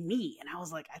did they meet?" And I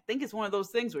was like, "I think it's one of those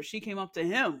things where she came up to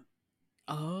him."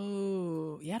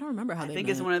 Oh, yeah, I don't remember how they met. I think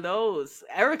it's one of those.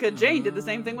 Erica Jane did the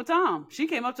same thing with Tom. She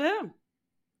came up to him.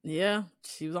 Yeah,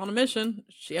 she was on a mission.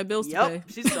 She had bills to pay.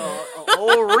 She saw an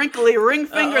old wrinkly ring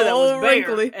finger that was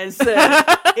bare and said,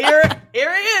 here it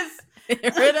is. Here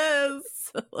it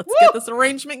is. Let's get this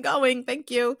arrangement going. Thank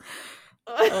you.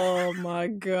 Oh my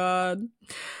God.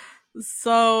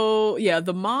 So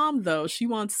the mom, though, she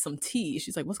wants some tea.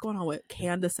 She's like, what's going on with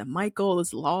Candace and Michael,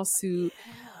 this lawsuit?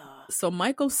 So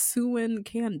Michael's suing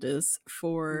Candace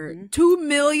for $2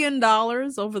 million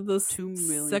over this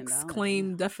sex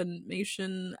claim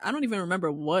defamation. I don't even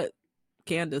remember what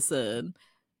Candace said.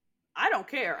 I don't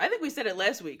care. I think we said it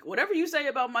last week. Whatever you say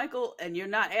about Michael and you're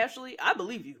not Ashley, I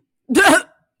believe you.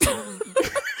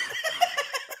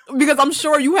 Because I'm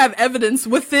sure you have evidence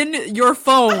within your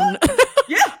phone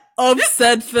of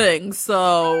said thing.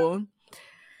 So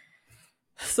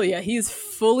he's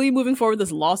fully moving forward with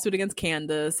this lawsuit against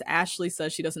Candace. Ashley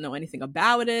says she doesn't know anything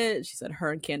about it. She said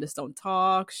her and Candace don't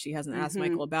talk. She hasn't asked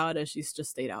Michael about it. She's just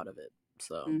stayed out of it.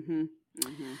 So,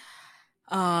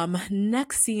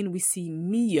 next scene we see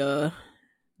Mia,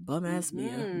 bum ass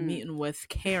Mia, meeting with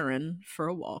Karen for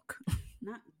a walk.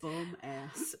 Not bum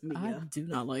ass Mia. I do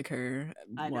not like her.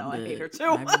 I know, I hate her too.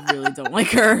 I really don't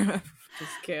like her. I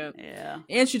just can't. Yeah.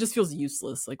 And she just feels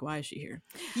useless. Like, why is she here?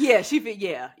 Yeah,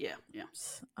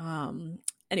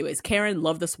 Anyways, Karen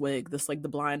loved this wig. This like the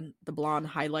blonde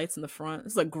highlights in the front.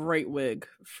 This is a great wig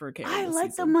for Karen. I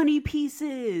like the money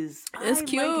pieces. It's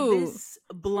cute. Like this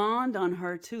blonde on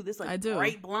her too. This like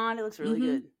bright blonde. It looks really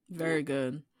good. Very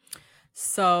good.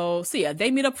 So yeah,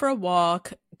 they meet up for a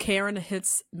walk. Karen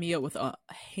hits Mia with a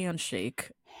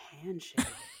handshake.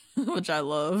 Which I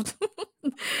loved.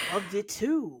 Loved it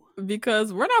too.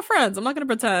 Because we're not friends. I'm not going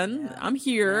to pretend. Yeah. I'm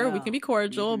here. Yeah. We can be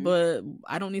cordial, but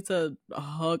I don't need to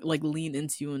hug, like lean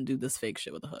into you and do this fake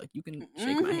shit with a hug. You can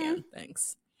shake my hand.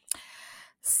 Thanks.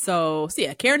 So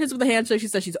yeah, Karen hits with a handshake. She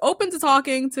says she's open to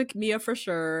talking to Mia for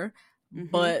sure.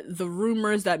 But the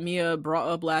rumors that Mia brought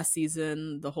up last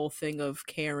season, the whole thing of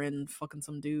Karen fucking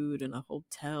some dude in a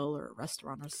hotel or a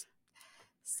restaurant or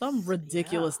some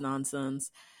ridiculous nonsense.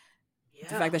 Yeah.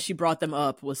 The fact that she brought them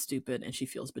up was stupid and she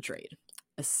feels betrayed.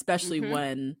 Especially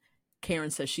when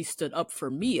Karen says she stood up for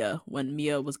Mia when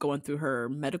Mia was going through her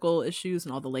medical issues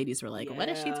and all the ladies were like, what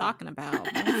is she talking about?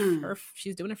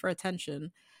 She's doing it for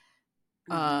attention.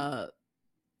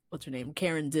 What's her name?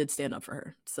 Karen did stand up for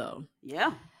her. So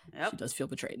yeah. She does feel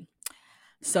betrayed.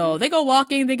 So they go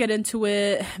walking, they get into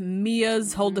it.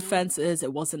 Mia's whole defense is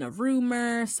it wasn't a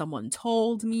rumor. Someone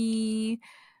told me.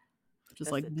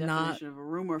 Just That's like the not of a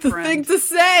rumor, the friend. thing to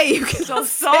say. You so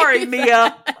sorry,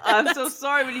 Mia. I'm so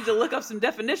sorry. We need to look up some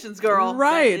definitions, girl.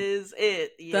 Right. That is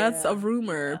it. Yeah. That's a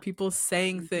rumor. People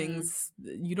saying things.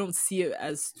 You don't see it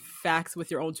as facts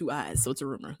with your own two eyes. So it's a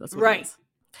rumor. That's what it is.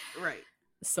 Right.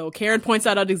 So Karen points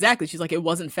that out exactly. She's like, it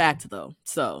wasn't fact though.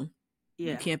 So you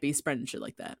Yeah. can't be spreading shit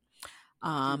like that.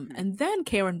 And then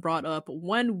Karen brought up,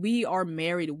 when we are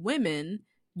married women,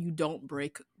 you don't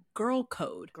break girl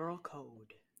code.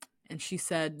 And she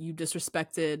said, you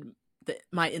disrespected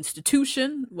my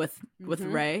institution with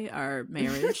Ray, our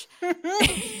marriage.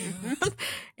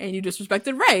 And you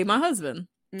disrespected Ray, my husband.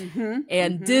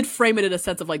 And did frame it in a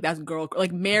sense of like, that's girl,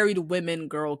 like married women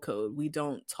girl code. We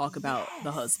don't talk about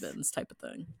the husbands type of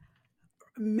thing.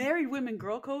 Married women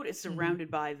girl code is surrounded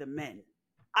by the men.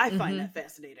 I find that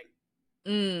fascinating.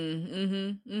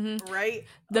 Right?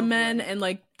 The men and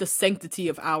like the sanctity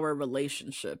of our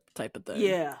relationship type of thing.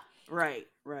 Yeah. Right.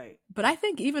 But I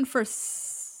think even for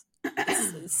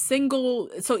single,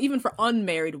 so even for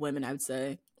unmarried women, I would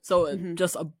say, so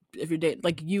if you're dating,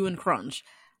 like you and Crunch,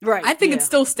 right? I think it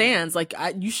still stands. Like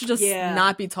you should just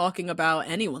not be talking about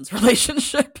anyone's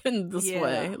relationship in this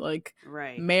way, like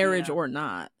marriage or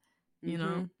not, you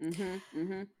know?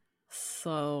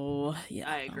 So yeah,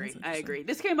 I agree.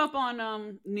 This came up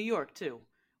on New York too,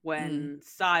 when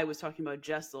Sai was talking about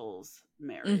Jessel's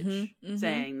marriage,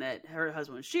 saying that her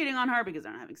husband was cheating on her because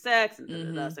they're not having sex, and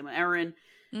same with Erin.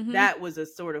 That was a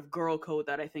sort of girl code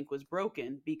that I think was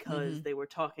broken because they were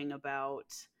talking about.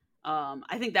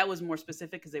 I think that was more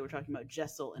specific because they were talking about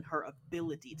Jessel and her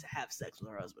ability to have sex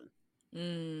with her husband.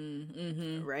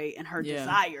 Right, and her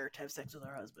desire to have sex with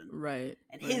her husband, right,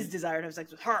 and his desire to have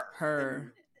sex with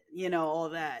her. And, all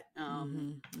that.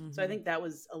 So I think that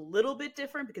was a little bit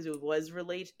different because it was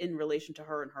in relation to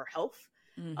her and her health.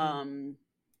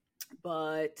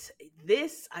 But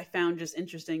this I found just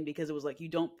interesting because it was like, you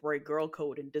don't break girl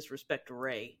code and disrespect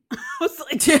Ray. I was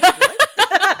like,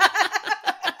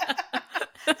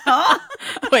 huh?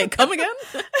 Wait, come again?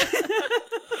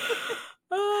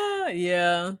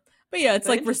 Yeah. But yeah, it's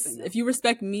like if you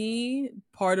respect me,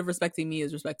 part of respecting me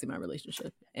is respecting my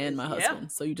relationship and my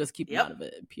husband. So you just keep me out of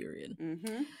it, period.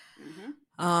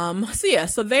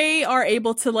 So they are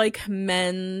able to like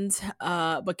mend,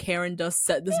 but Karen does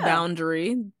set this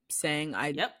boundary saying,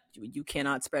 you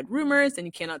cannot spread rumors and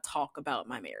you cannot talk about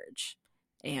my marriage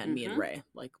and me and Ray.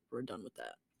 Like, we're done with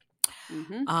that.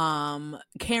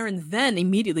 Karen then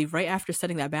immediately, right after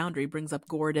setting that boundary, brings up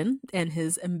Gordon and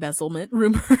his embezzlement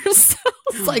rumors.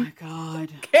 It's like, my God,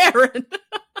 Karen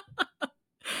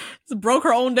broke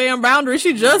her own damn boundary.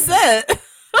 She just said.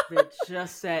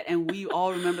 And we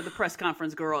all remember the press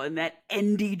conference, girl, in that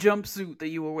Endy jumpsuit that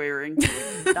you were wearing.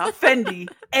 Not Fendi,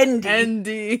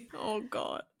 Endy. Oh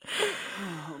God.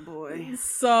 Oh boy.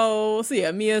 So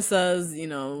yeah, Mia says,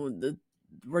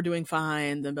 we're doing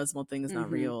fine. The embezzlement thing is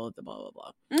not real. The blah blah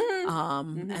blah.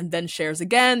 And then shares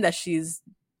again that she's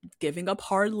giving up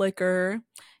hard liquor,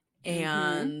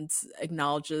 and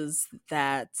acknowledges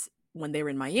that when they were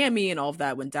in Miami and all of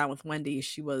that went down with Wendy,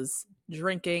 she was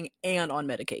drinking and on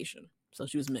medication. So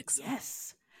she was mixed.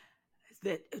 Yes.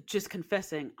 That just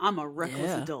confessing, I'm a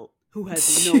reckless adult who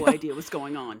has no idea what's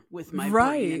going on with my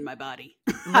brain and my body.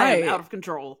 I am out of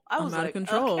control. I was out of like,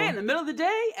 control. Okay, in the middle of the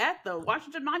day at the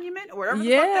Washington Monument or wherever the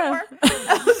fuck they were.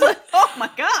 I was like, oh my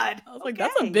God. I was like,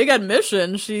 that's a big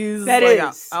admission.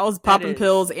 I was popping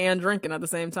pills and drinking at the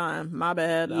same time. My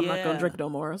bad. I'm not going to drink no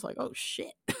more. I was like, oh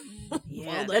shit.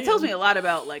 Yeah, that tells me a lot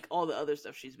about like all the other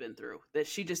stuff she's been through. That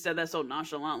she just said that so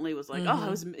nonchalantly, was like, oh, I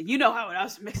was, you know how I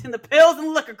was mixing the pills and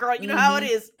the liquor, girl. You know how it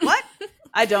is. What?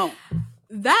 I don't.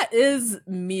 That is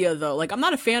Mia, though. Like, I'm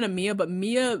not a fan of Mia, but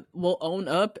Mia will own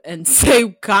up and say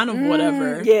kind of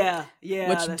whatever. Yeah.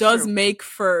 Which does make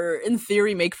for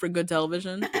good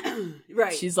television.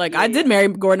 Right. She's like, I did marry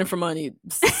Gordon for money.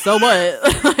 So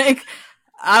what? Like,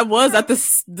 I was at the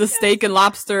steak and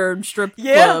lobster strip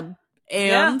club.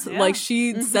 And like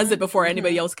she says it before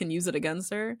anybody else can use it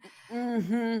against her.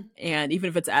 And even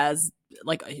if it's as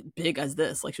like big as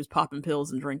this, like she was popping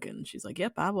pills and drinking, she's like,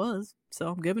 yep, I was. So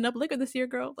I'm giving up liquor this year,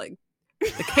 girl. Like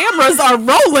the cameras are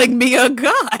rolling, Mia.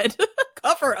 God,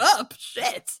 cover up,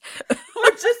 shit.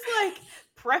 Or just like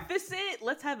preface it.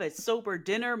 Let's have a sober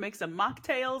dinner, make some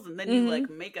mocktails, and then you like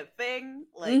make a thing.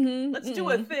 Like let's do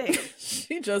a thing.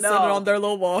 She just said it on their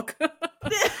little walk.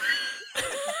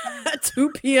 At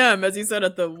 2 p.m. as you said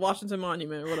at the Washington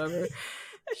Monument or whatever.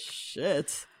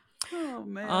 Shit. Oh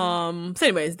man. So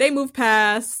anyways, they move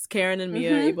past. Karen and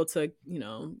Mia are able to,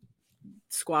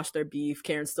 squash their beef.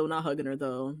 Karen's still not hugging her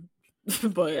though.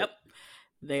 But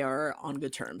they are on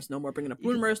good terms. No more bringing up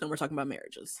rumors, no more talking about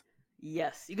marriages.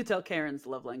 Yes. You could tell Karen's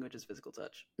love language is physical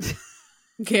touch.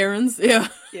 Karen's? Yeah.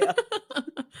 Yeah.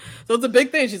 So it's a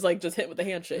big thing. She's like just hit with a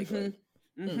handshake.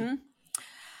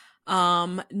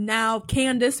 Now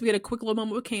Candace, we had a quick little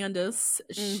moment with Candace.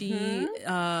 She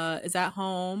is at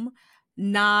home.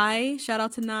 Nye, shout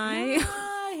out to Nye.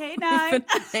 Hey Nye.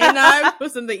 Hey Nye,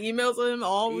 was in the emails with him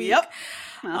all week. Yep.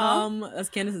 As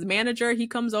Candace's manager, he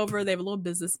comes over. They have a little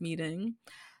business meeting,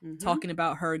 talking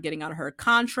about her getting out of her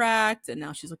contract, and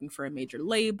now she's looking for a major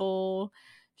label.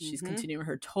 She's continuing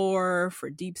her tour for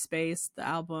Deep Space, the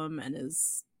album, and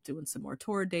is doing some more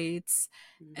tour dates.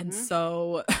 And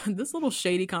so this little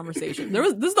shady conversation,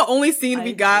 this is the only scene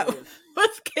we got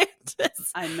with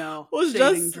Candace. I know. Was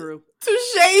shading just Drew. To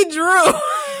shade Drew.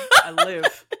 I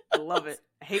live. I love it.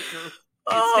 I hate Drew.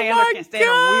 Can't stand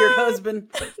her weird husband.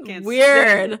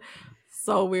 Weird.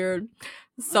 So weird.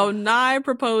 So Nye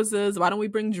proposes, why don't we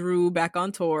bring Drew back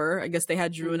on tour? I guess they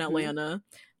had Drew in Atlanta.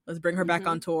 Let's bring her back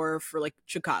on tour for like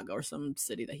Chicago or some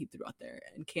city that he threw out there.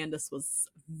 And Candace was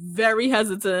very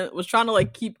hesitant, was trying to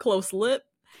like keep close lip.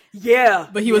 Yeah.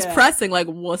 But he was pressing like,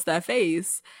 what's that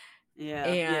face? Yeah.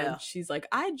 And she's like,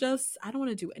 I don't want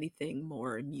to do anything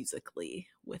more musically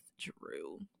with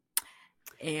Drew.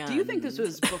 And do you think this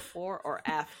was before or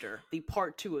after the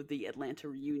part 2 of the Atlanta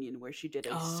reunion where she did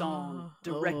a song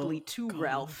directly to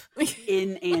Ralph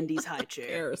in Andy's high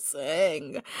chair?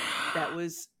 Embarrassing.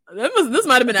 This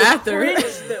might have been after.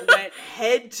 That went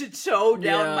head to toe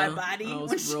down my body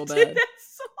when she did that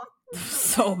song.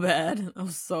 So bad. It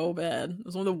was so bad. It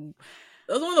was one of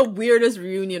the weirdest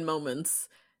reunion moments.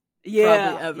 Probably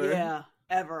ever. Yeah.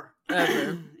 Ever.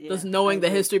 Just knowing the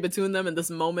history between them and this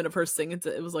moment of her singing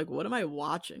it was like, what am I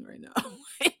watching right now?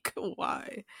 Like,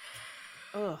 why?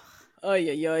 Ugh. Oh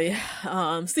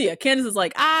yeah. So yeah, Candace is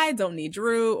like, I don't need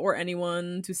Drew or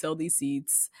anyone to sell these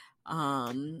seats.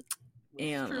 And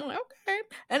okay,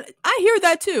 and I hear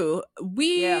that too.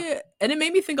 And it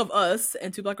made me think of us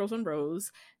and Two Black Girls One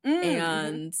Rose.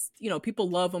 And people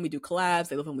love when we do collabs.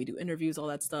 They love when we do interviews, all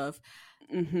that stuff.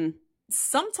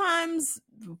 Sometimes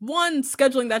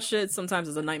scheduling that shit sometimes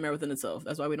is a nightmare within itself.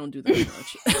 That's why we don't do that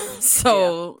much.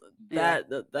 So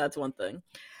that's one thing.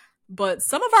 But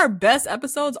some of our best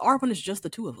episodes are when it's just the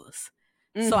two of us.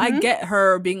 So I get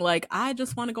her being like, I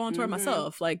just want to go on tour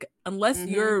myself. Like, unless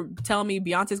you're telling me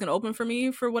Beyonce's going to open for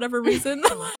me for whatever reason.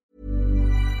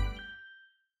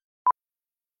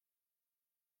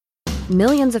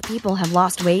 Millions of people have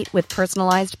lost weight with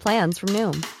personalized plans from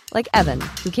Noom. Like Evan,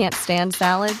 who can't stand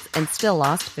salads and still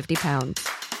lost 50 pounds.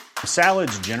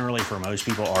 Salads generally for most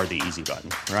people are the easy button,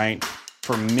 right?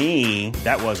 For me,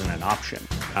 that wasn't an option.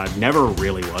 I never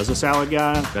really was a salad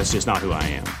guy. That's just not who I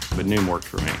am. But Noom worked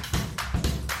for me.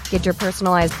 Get your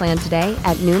personalized plan today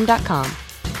at Noom.com.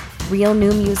 Real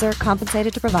Noom user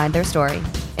compensated to provide their story.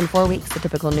 In 4 weeks, the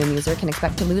typical Noom user can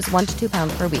expect to lose 1 to 2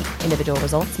 pounds per week. Individual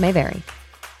results may vary.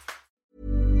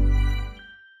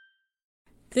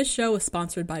 This show is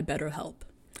sponsored by BetterHelp.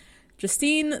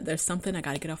 Justine, there's something I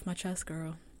gotta get off my chest,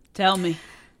 girl. Tell me.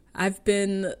 I've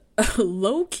been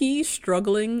low-key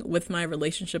struggling with my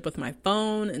relationship with my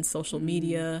phone and social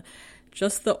media.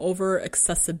 just the over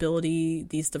accessibility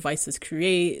these devices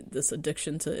create, this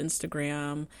addiction to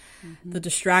Instagram, the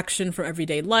distraction from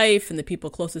everyday life and the people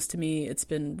closest to me, it's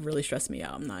been really stressing me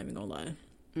out. I'm not even gonna lie.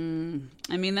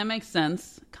 I mean, that makes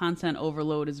sense. Content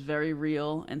overload is very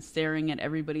real, and staring at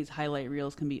everybody's highlight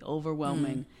reels can be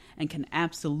overwhelming and can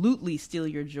absolutely steal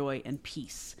your joy and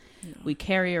peace. Yeah. We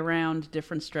carry around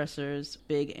different stressors,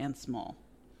 big and small.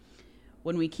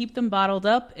 When we keep them bottled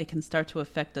up, it can start to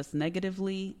affect us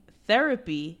negatively.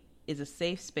 Therapy is a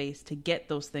safe space to get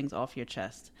those things off your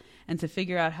chest and to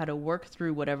figure out how to work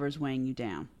through whatever's weighing you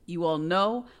down. You all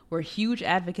know we're huge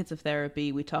advocates of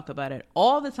therapy. We talk about it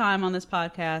all the time on this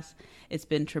podcast. It's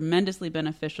been tremendously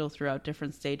beneficial throughout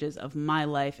different stages of my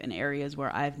life and areas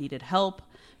where I've needed help,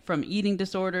 from eating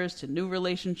disorders to new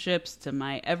relationships to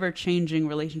my ever-changing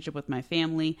relationship with my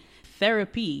family.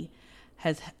 Therapy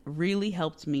has really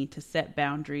helped me to set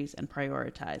boundaries and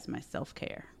prioritize my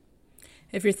self-care.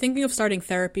 If you're thinking of starting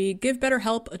therapy, give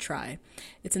BetterHelp a try.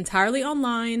 It's entirely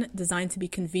online, designed to be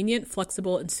convenient,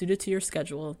 flexible, and suited to your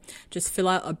schedule. Just fill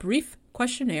out a brief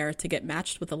questionnaire to get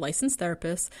matched with a licensed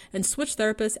therapist and switch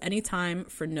therapists anytime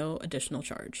for no additional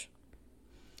charge.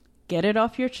 Get it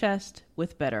off your chest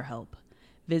with BetterHelp.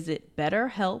 Visit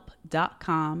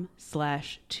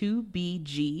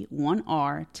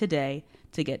betterhelp.com/2BG1R today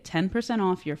to get 10%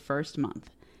 off your first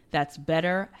month. That's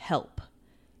BetterHelp.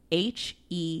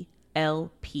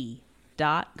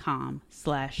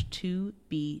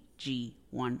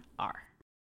 HELP.com/2BG1R.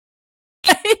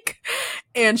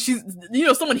 And she's,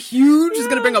 someone huge is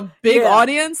going to bring a big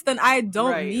audience, then I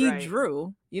don't need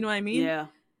Drew. You know what I mean?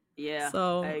 Yeah.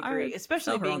 So I agree.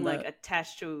 Especially being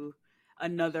attached to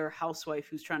another housewife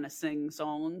who's trying to sing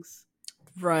songs.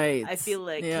 Right. I feel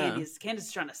like Candace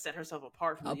is trying to set herself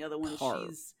apart from the other one.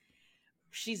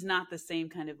 She's not the same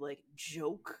kind of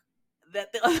joke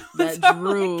that the other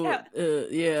Drew.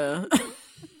 Yeah.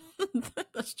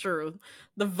 That's true.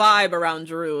 The vibe around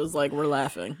Drew is we're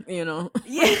laughing, Yeah.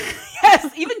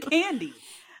 Yes. Even Candy.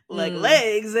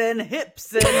 Legs and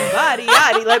hips and body,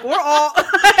 we're all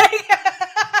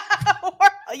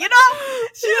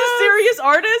she's a serious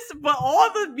artist, but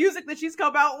all the music that she's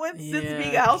come out with since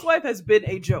being a housewife has been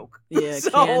a joke. Yeah,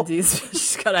 Candy's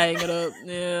she's gotta hang it up.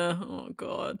 Yeah. Oh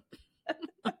God.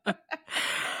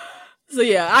 So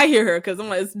yeah, I hear her because I'm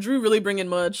like, is Drew really bringing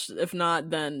much? If not,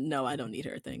 then no, I don't need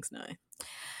her. Thanks, Nye.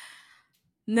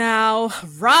 Now,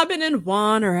 Robin and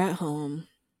Juan are at home.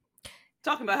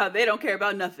 Talking about how they don't care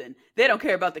about nothing. They don't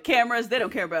care about the cameras. They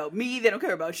don't care about me. They don't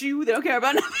care about you. They don't care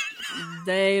about nothing.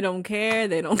 They don't care.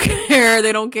 They don't care.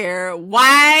 They don't care.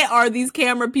 Why are these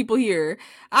camera people here?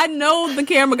 I know the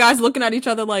camera guys looking at each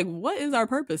other like, what is our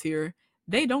purpose here?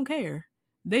 They don't care.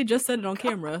 They just said it on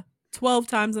camera 12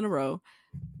 times in a row.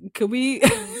 Can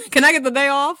I get the day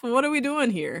off? What are we doing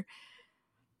here?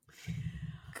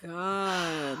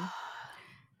 God.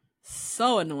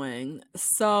 So annoying.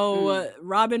 So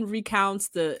Robin recounts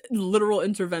the literal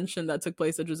intervention that took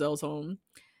place at Giselle's home.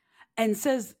 And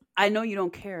says, I know you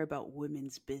don't care about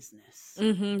women's business.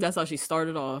 That's how she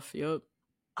started off. Yep.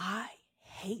 I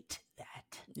hate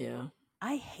that. Yeah.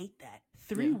 I hate that.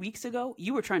 3 weeks ago,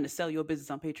 you were trying to sell your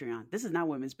business on Patreon. This is not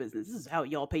women's business. This is how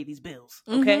y'all pay these bills.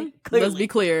 Okay? Clearly. Let's be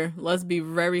clear. Let's be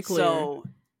very clear. So,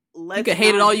 you can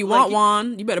hate it all you want,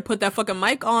 Juan. You better put that fucking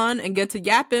mic on and get to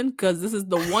yapping, because this is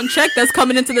the one check that's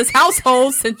coming into this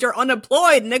household since you're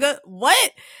unemployed, nigga.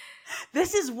 What?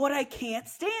 This is what I can't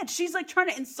stand. She's trying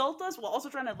to insult us while also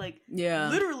trying to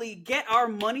literally get our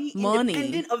money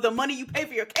independent of the money you pay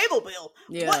for your cable bill.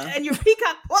 Yeah. What? And your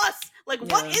Peacock Plus.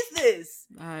 What is this?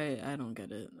 I don't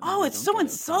get it. It's so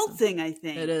insulting, I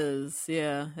think. It is.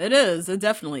 Yeah, it is. It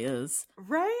definitely is.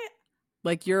 Right?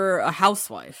 You're a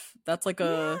housewife. That's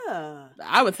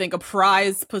I would think a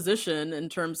prized position in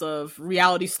terms of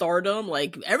reality stardom.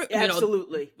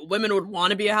 Absolutely. Women would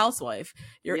want to be a housewife.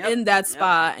 You're in that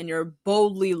spot and you're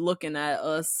boldly looking at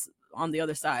us on the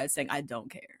other side saying, I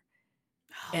don't care.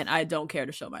 And I don't care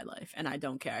to show my life. And I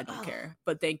don't care. I don't care.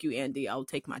 But thank you, Andy. I'll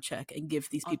take my check and give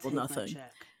these people nothing.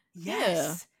 Yes.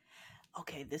 Yeah.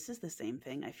 Okay, this is the same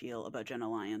thing I feel about Jenna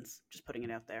Lyons. Just putting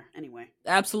it out there. Anyway.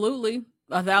 Absolutely.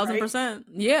 1,000%.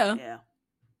 Yeah. Yeah.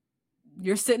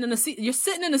 You're sitting in a seat.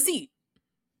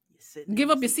 Give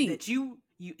up your seat. That you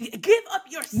give up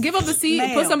your seat. Give up the seat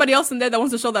and put somebody else in there that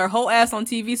wants to show their whole ass on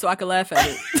TV so I can laugh at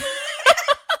it.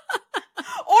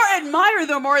 Or admire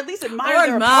them, or at least admire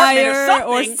their apartment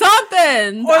or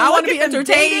something. Or I want to be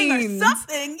entertained. Or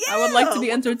something. Yeah. I would like to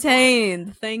be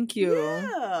entertained. Thank you.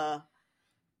 Yeah.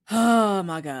 Oh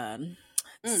my God.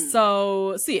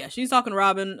 So yeah, she's talking to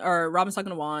Robin, or Robin's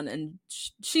talking to Juan, and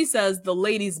she says the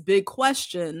lady's big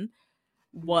question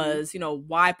was,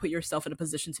 why put yourself in a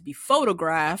position to be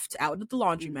photographed out at the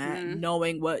laundromat,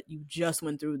 knowing what you just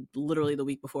went through literally the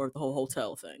week before with the whole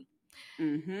hotel thing.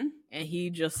 And he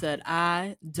just said,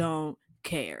 I don't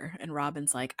care. And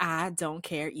Robin's like, I don't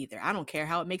care either. I don't care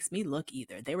how it makes me look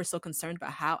either. They were so concerned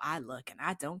about how I look, and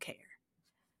I don't care.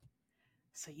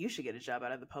 So you should get a job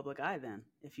out of the public eye then,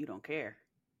 if you don't care.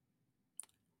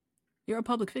 You're a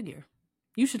public figure.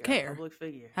 You should care. Public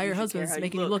figure. How your husband's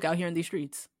making you look out here in these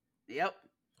streets. Yep.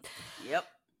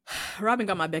 Robin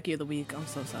got my Becky of the week. I'm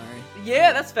so sorry.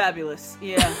 Yeah, that's fabulous.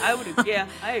 Yeah, I would. Yeah,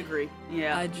 I agree.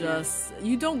 Yeah.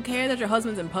 You don't care that your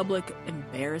husband's in public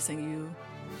embarrassing you.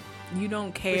 You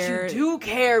don't care. But you do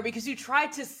care because you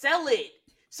tried to sell it.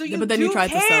 So you but then do you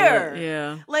tried care. To sell it.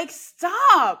 Yeah. Like,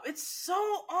 stop. It's so,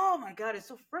 oh my God, it's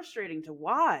so frustrating to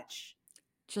watch.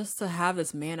 Just to have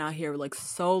this man out here with like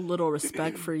so little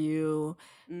respect for you.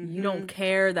 You don't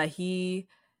care that he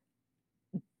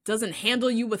doesn't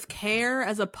handle you with care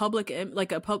as a public,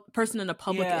 like a person in a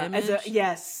public image.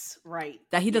 Yes, right.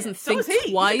 That he doesn't think so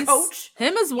twice. He's a coach.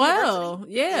 Him as well.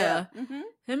 Yeah. Mm-hmm.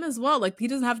 Him as well. Like, he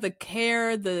doesn't have the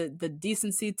care, the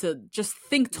decency to just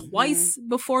think twice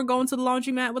before going to the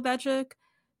laundromat with that chick.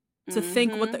 To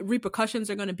think what the repercussions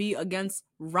are going to be against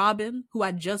Robin, who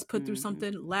I just put through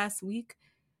something last week.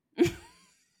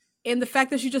 And the fact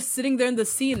that she's just sitting there in the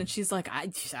scene and she's like,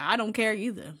 I don't care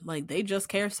either. Like, they just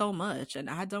care so much and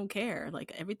I don't care.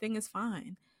 Like, everything is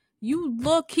fine.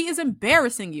 He is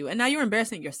embarrassing you and now you're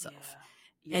embarrassing yourself.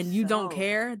 Yeah, and you don't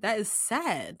care. That is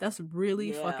sad. That's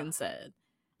really fucking sad.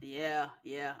 Yeah,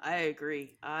 I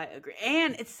agree.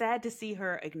 And it's sad to see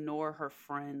her ignore her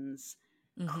friends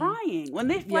crying. When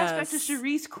they flash back to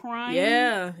Charisse crying.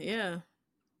 Yeah.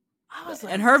 I was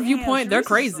like, and her viewpoint, they're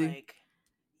crazy.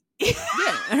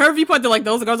 Yeah, and her viewpoint, they're like,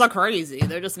 those girls are crazy.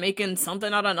 They're just making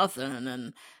something out of nothing.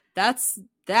 And that's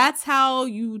how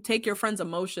you take your friend's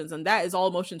emotions. And that is all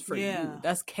emotions for you.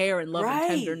 That's care and love and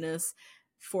tenderness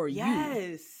for you.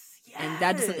 Yes. And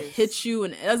that doesn't hit you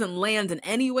and it doesn't land in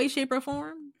any way, shape, or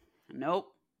form.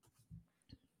 Nope.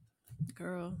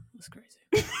 Girl, it's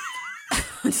crazy.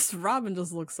 Robin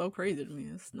just looks so crazy to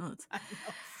me. It's nuts. I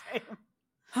know, same.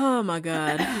 Oh my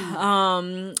God.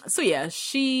 So yeah,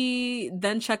 she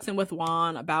then checks in with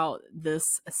Juan about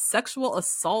this sexual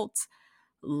assault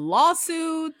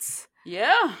lawsuit.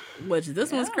 Yeah. Which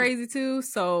this one's crazy too.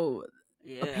 So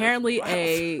apparently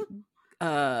a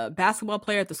basketball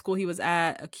player at the school he was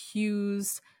at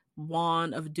accused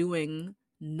Juan of doing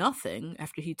nothing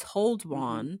after he told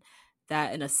Juan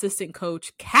that an assistant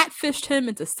coach catfished him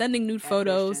into sending nude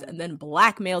photos and then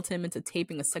blackmailed him into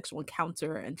taping a sexual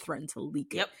encounter and threatened to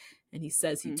leak it. And he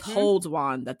says he told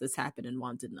Juan that this happened and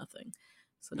Juan did nothing.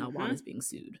 So now Juan is being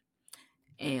sued.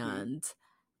 And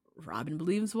Robin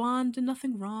believes Juan did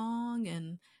nothing wrong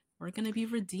and we're going to be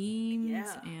redeemed.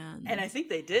 Yeah. And I think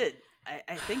they did.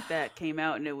 I think that came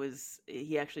out and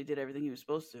he actually did everything he was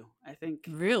supposed to. I think.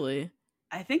 Really?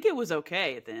 I think it was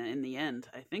okay in the end.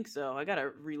 I think so. I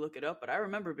gotta relook it up, but I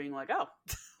remember being like, "Oh,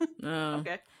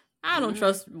 okay." I don't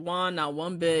trust Juan not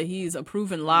one bit. He's a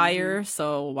proven liar,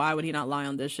 so why would he not lie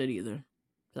on this shit either?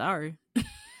 Sorry.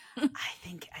 I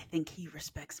think he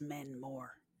respects men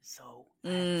more, so I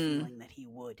have a feeling that he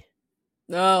would.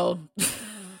 Oh,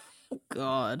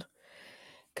 God.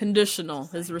 Conditional.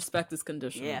 His respect is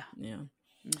conditional. Yeah.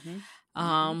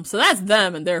 So that's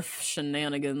them and their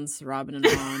shenanigans, Robin and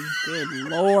Ron. Good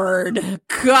Lord.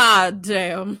 God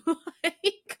damn.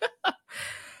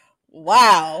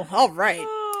 Wow. All right.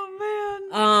 Oh,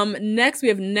 man. Next we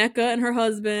have NECA and her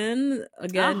husband.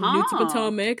 Again, new to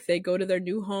Potomac. They go to their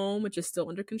new home, which is still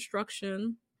under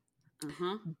construction.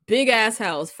 Big ass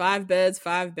house. 5 beds,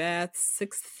 5 baths,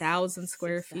 6,000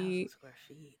 square feet.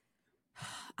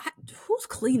 Who's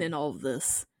cleaning all of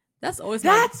this? That's what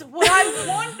I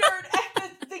wondered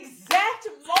at the exact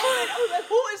moment. I was like,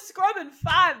 who is scrubbing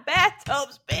 5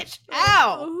 bathtubs, bitch?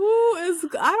 How? Who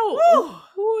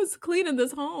is cleaning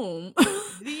this home?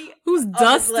 Who's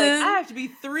dusting? Like, I have to be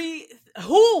 3.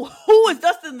 Who is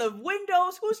dusting the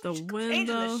windows? Who's changing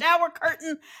the shower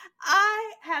curtain?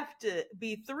 I have to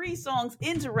be 3 songs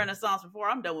into Renaissance before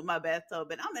I'm done with my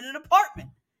bathtub, and I'm in an apartment.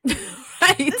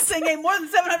 Right. This thing ain't more than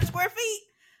 700 square feet.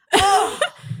 Oh,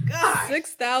 God.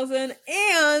 6,000,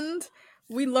 and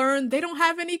we learned they don't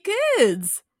have any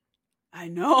kids. I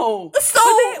know. So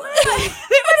they were big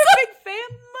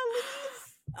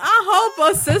families. I hope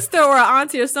a sister or an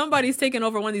auntie or somebody's taking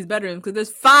over one of these bedrooms because there's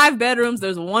 5 bedrooms.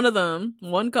 There's one of them,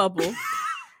 one couple.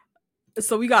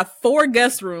 So we got 4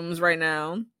 guest rooms right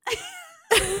now.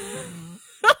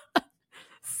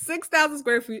 6,000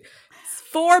 square feet.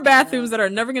 4 bathrooms that are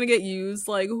never going to get used.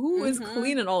 Like, who is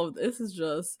cleaning all of this? Is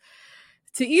just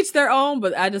to each their own,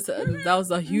 but I just that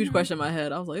was a huge question in my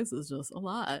head. I was like, this is just a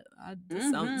lot.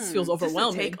 This feels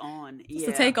overwhelming. Just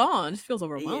to take on. Just feels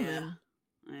overwhelming.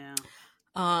 Yeah.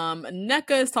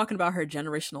 NECA is talking about her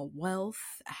generational wealth,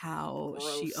 how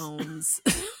she owns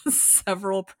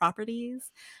several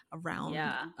properties around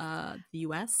the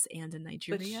US and in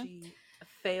Nigeria. But she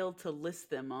failed to list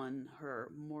them on her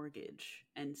mortgage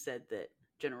and said that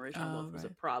generational wealth was a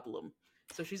problem.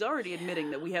 So she's already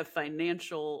admitting that we have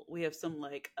some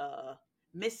like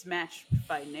mismatched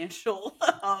financial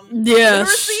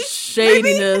literacy,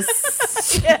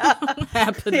 shadiness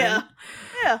happening.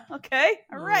 Yeah, okay,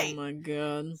 all right. Oh my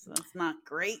god, so that's not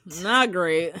great.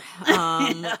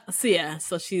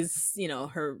 So she's,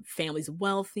 her family's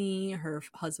wealthy, her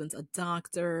husband's a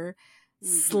doctor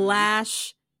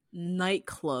 /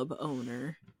 nightclub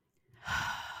owner.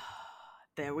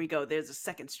 There we go, there's a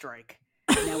second strike.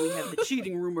 Now we have the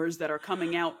cheating rumors that are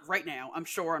coming out right now, I'm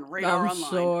sure, on Radar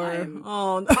Online.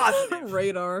 Positive.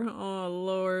 Radar. Oh,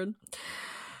 Lord.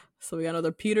 So we got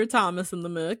another Peter Thomas in the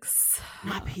mix.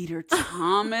 Not Peter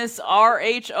Thomas,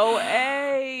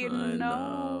 RHOA.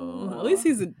 No. At least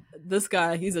he's a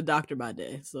doctor by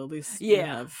day. So at least you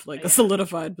have a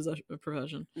solidified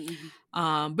profession.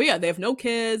 Mm-hmm. But yeah, they have no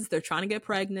kids. They're trying to get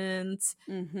pregnant.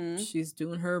 Mm-hmm. She's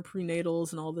doing her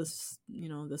prenatals and all this,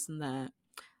 this and that.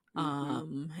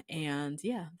 Mm-hmm. And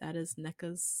yeah, that is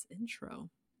NECA's intro.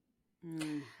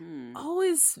 Mm-hmm.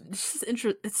 Always,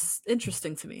 it's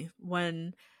interesting to me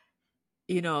when,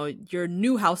 you're a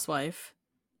new housewife.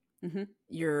 Mm-hmm.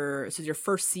 This is your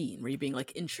first scene where you're being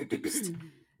like introduced.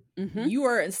 Mm-hmm. You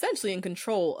are essentially in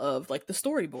control of like the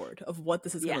storyboard of what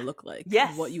this is going to look like.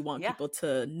 Yes. And what you want people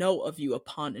to know of you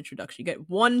upon introduction. You get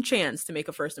one chance to make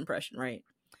a first impression, right?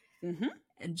 Mm-hmm.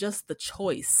 And just the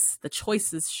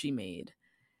choices she made.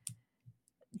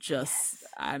 Just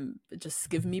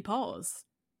give me pause.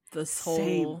 This whole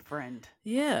same friend.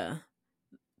 Yeah.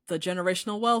 The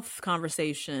generational wealth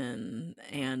conversation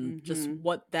and just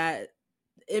what that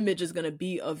image is going to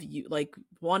be of you, like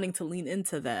wanting to lean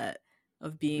into that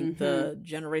of being the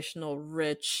generational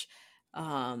rich,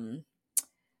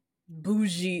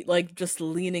 bougie, like just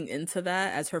leaning into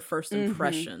that as her first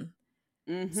impression.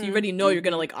 Mm-hmm. So you already know you're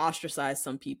going to like ostracize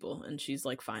some people, and she's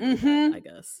like fine with that, I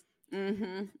guess.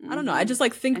 I don't know. I just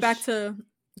like think back to.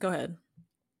 Go ahead.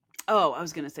 Oh, I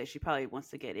was gonna say she probably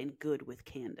wants to get in good with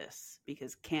Candace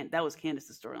because that was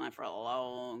Candace's storyline for a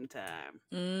long time.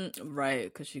 Right,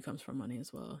 because she comes from money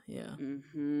as well. Yeah.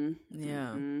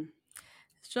 Yeah.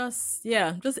 It's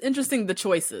just interesting the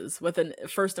choices with a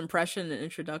first impression and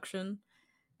introduction.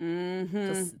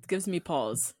 Just gives me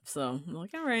pause. So I'm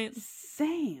like, all right.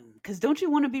 Same, because don't you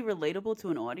want to be relatable to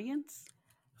an audience?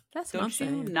 That's what I'm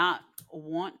saying. Don't you not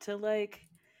want to like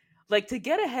to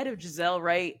get ahead of Giselle,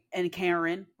 right, and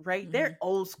Karen, right? They're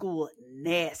old school,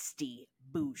 nasty,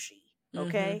 bougie,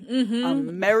 okay?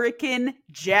 American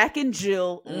Jack and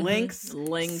Jill, Lynx,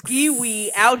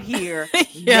 Ski-Wee out here,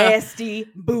 nasty,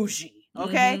 bougie,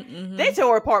 okay? They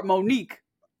tore apart Monique,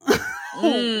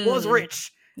 who was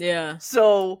rich. Yeah.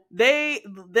 So they'll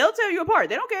tear you apart.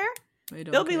 They don't care.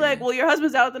 They'll be like, well, your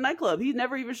husband's out at the nightclub. He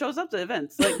never even shows up to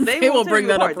events. Like they will bring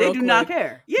that up. They do not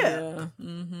care. Yeah.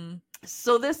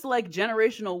 So this like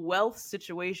generational wealth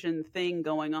situation thing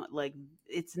going on, like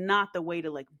it's not the way to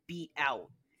like beat out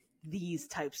these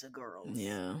types of girls.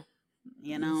 Yeah.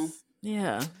 Yeah.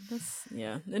 That's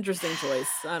interesting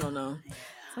choice. I don't know.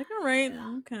 It's like, all right,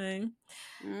 okay.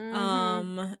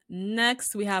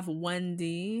 Next we have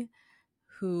Wendy,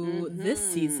 who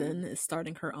this season is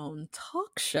starting her own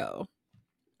talk show.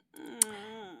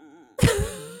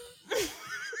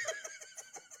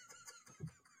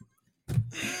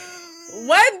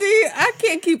 Wendy, I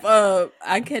can't keep up.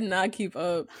 I cannot keep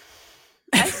up.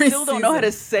 I still don't know how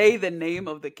to say the name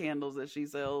of the candles that she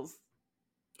sells.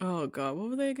 Oh God, what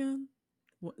were they again?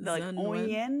 Like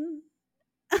Oyen?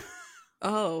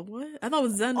 Oh, what? I thought it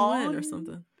was Zen Wen or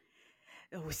something.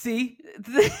 Oh, see?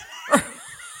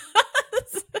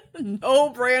 No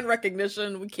brand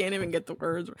recognition. We can't even get the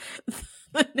words,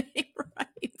 the name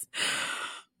right.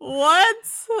 What?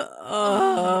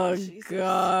 Oh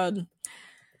God.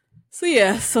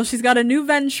 So she's got a new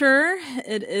venture.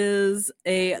 It is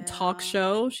a talk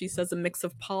show. She says a mix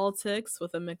of politics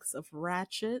with a mix of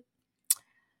ratchet.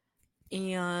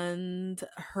 And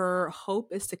her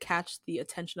hope is to catch the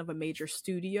attention of a major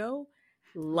studio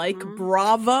like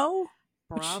Bravo.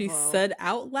 She said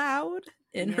out loud.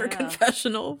 in her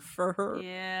confessional for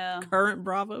her current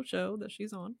Bravo show that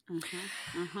she's on.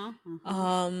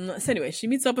 So anyway, she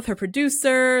meets up with her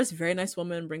producers. Very nice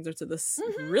woman, brings her to this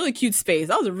really cute space.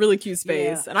 That was a really cute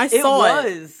space. And I saw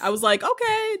it. I was like,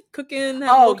 okay, cooking,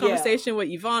 have a little conversation with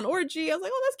Yvonne Orgy. I was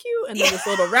like, oh, that's cute. And then this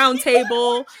little round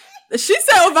table. She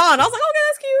said Yvonne. I was like, okay,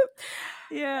 that's cute.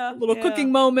 Yeah. Little cooking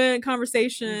moment,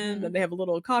 conversation. Then they have a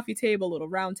little coffee table, a little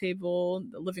round table,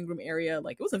 the living room area.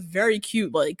 Like, it was a very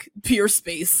cute, like, peer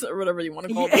space or whatever you want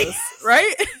to call this,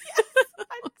 right? Yes,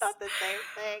 I thought the same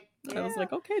thing. Yeah. I was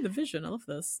like, okay, the vision. I love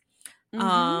this.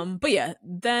 But yeah,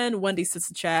 then Wendy sits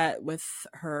to chat with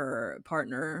her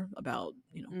partner about,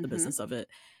 you know, the business of it.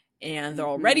 And they're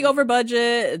already over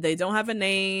budget. They don't have a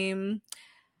name.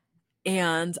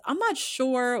 And I'm not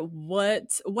sure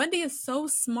what Wendy is so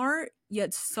smart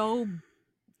yet so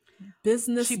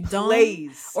business dumb.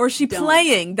 Or she dumb.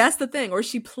 Playing. That's the thing. Or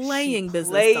she playing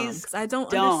business dumb because I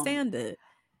don't understand it.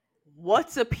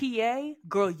 What's a PA?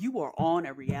 Girl, you are on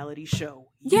a reality show.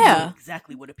 You know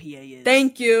exactly what a PA is.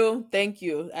 Thank you.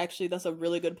 Actually, that's a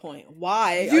really good point.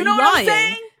 Why? You know what I'm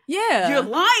saying? Yeah. You're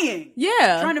lying.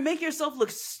 Yeah. Trying to make yourself look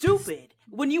stupid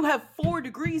when you have 4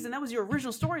 degrees and that was your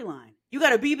original storyline. You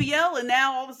got a BBL and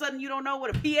now all of a sudden you don't know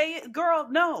what a PA is? Girl,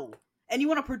 no. And you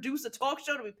want to produce a talk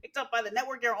show to be picked up by the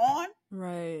network you're on?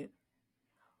 Right.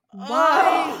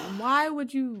 Why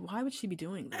would she be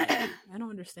doing that? I don't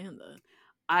understand that.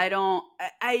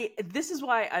 This is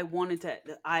why I wanted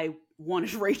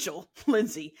Rachel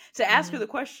Lindsay to ask her the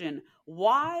question,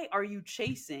 why are you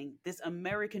chasing this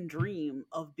American dream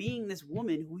of being this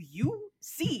woman who you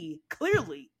see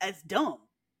clearly as dumb?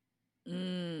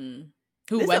 Who,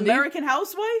 this Wendy? American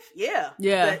housewife? Yeah.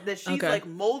 That she's like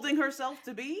molding herself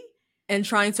to be? And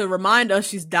trying to remind us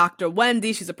she's Dr.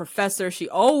 Wendy, she's a professor. She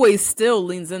always still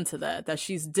leans into that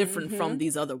she's different from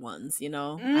these other ones, you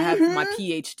know? I have my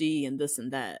PhD and this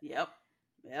and that. Yep.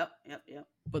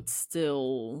 But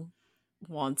still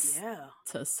wants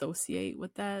to associate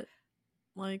with that.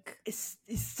 Like, it's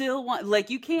still like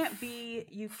you can't. I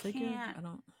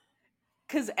don't.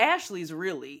 Because Ashley's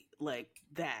really like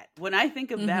that. When I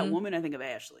think of that woman, I think of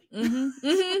Ashley.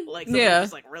 Like,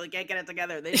 just like really can't get it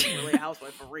together. They're really a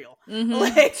housewife for real.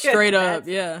 Like, straight up,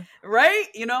 yeah. Right?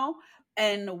 You know?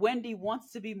 And Wendy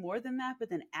wants to be more than that, but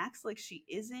then acts like she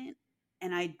isn't.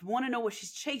 And I want to know what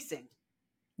she's chasing.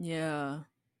 Yeah.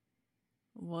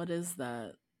 What is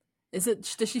that?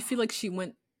 Does she feel like she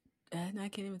went... I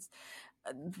can't even...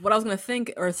 What I was going to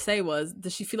think or say was,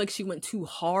 does she feel like she went too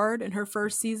hard in her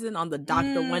first season on the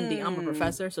Dr. Wendy, I'm a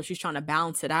professor, so she's trying to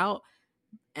balance it out,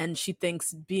 and she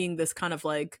thinks being this kind of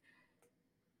like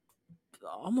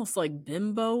almost like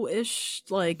bimbo-ish,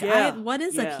 like what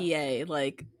is a PA,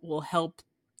 like will help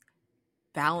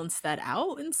balance that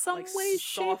out in some like way,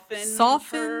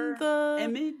 soften the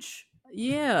image.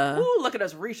 Yeah. Ooh, look at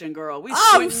us reaching, girl. We reaching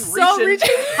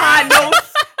high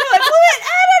notes. We're like, what?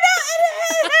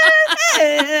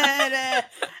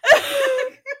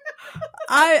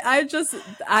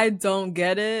 I don't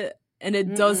get it, and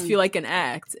it does feel like an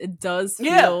act. It does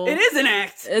feel it is an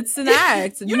act. It's an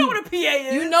act. You know what a PA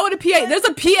is. You know what a PA. There's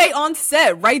a PA on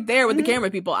set right there with the camera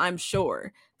people, I'm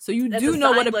sure. So you do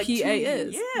know what a PA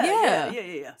is.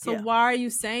 Yeah. So why are you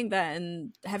saying that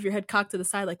and have your head cocked to the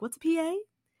side like, what's a PA?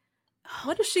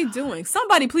 What is she doing?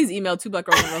 Somebody please email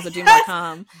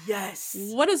 2blackgirlsandgirls@gmail.com. Yes.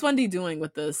 What is Wendy doing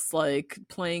with this? Like,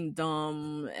 playing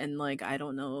dumb and like, I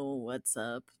don't know what's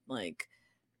up. Like,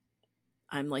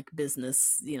 I'm like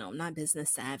business, I'm not business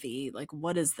savvy. Like,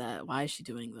 what is that? Why is she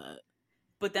doing that?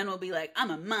 But then we'll be like, I'm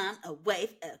a mom, a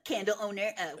wife, a candle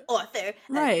owner, an author,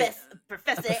 right. a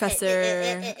professor,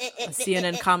 a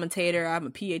CNN commentator. I'm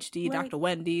a PhD, right. Dr.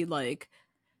 Wendy. Like,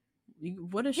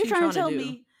 what is she trying to tell do?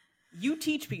 Me you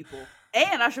teach people,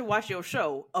 and I should watch your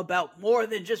show about more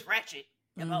than just ratchet,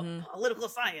 about political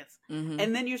science,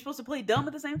 and then you're supposed to play dumb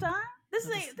at the same time. This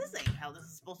ain't how this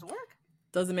is supposed to work.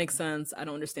 Doesn't make sense. I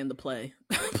don't understand the play.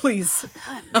 Please,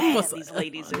 man, these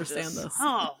ladies understand this.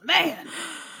 Oh man.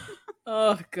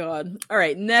 Oh God. All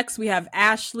right. Next we have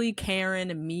Ashley,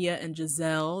 Karen, Mia, and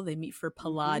Giselle. They meet for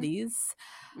Pilates.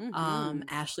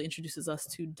 Ashley introduces us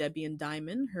to Debbie and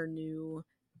Diamond, her new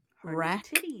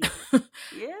rack. New titties.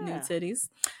 Yeah. New titties.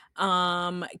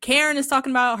 Karen is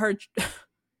talking about her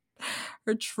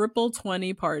triple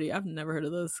 20 party. I've never heard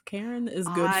of this. Karen is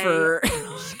good for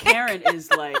Karen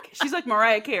is like, she's like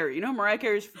Mariah Carey. You know Mariah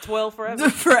Carey's 12 forever.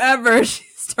 Forever.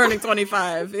 She's turning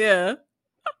 25. Yeah.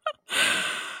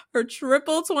 Her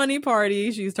triple 20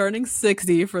 party. She's turning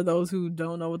 60 for those who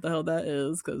don't know what the hell that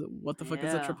is, because what the fuck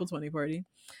is a triple 20 party?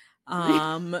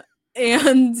 And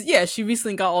yeah, she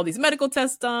recently got all these medical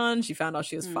tests done. She found out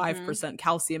she has 5%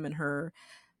 calcium in her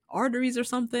arteries or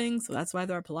something, so that's why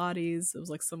they're at Pilates. It was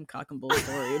like some cock and bull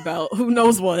story about who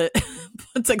knows what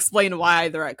to explain why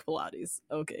they're at Pilates.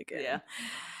 Okay, Yeah.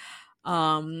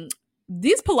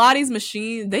 These Pilates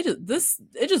machines,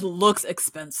 it just looks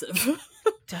expensive.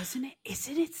 Doesn't it?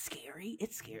 Isn't it scary?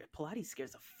 It's scary. Pilates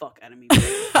scares the fuck out of me.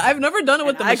 I've never done it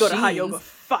with the machines. I go to high yoga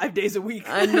 5 days a week.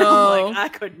 I know. Like, I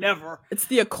could never. It's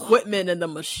the equipment and the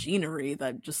machinery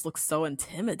that just looks so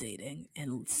intimidating.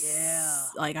 And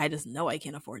like, I just know I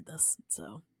can't afford this.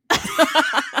 So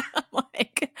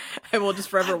like, I will just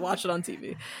forever watch it on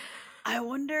TV. I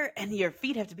wonder, and your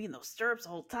feet have to be in those stirrups the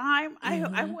whole time.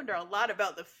 Mm-hmm. I wonder a lot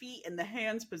about the feet and the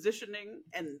hands positioning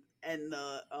and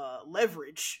the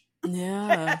leverage. Yeah.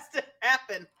 That has to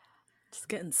happen. Just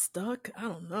getting stuck? I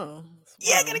don't know.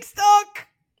 Yeah, getting stuck.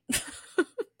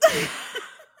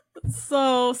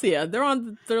 So yeah, they're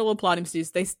on their little plotting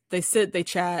stage. They sit, they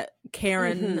chat.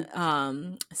 Karen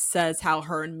says how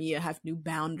her and Mia have new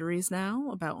boundaries now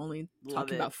about only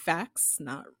talking about facts,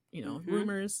 not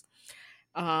rumors.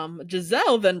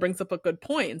 Giselle then brings up a good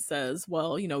point and says,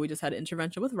 well, we just had an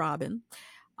intervention with Robin.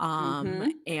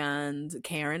 And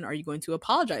Karen, are you going to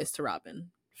apologize to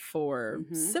Robin for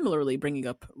similarly bringing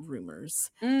up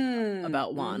rumors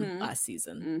about Juan last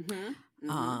season?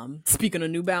 Speaking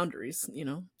of new boundaries,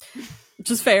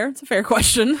 which is fair. It's a fair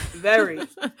question. Very.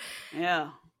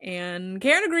 Yeah. And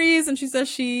Karen agrees, and she says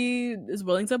she is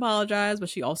willing to apologize, but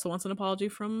she also wants an apology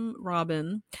from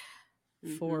Robin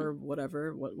for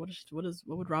whatever. What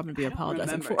would Robin be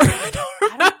apologizing for? I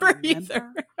don't remember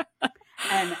either.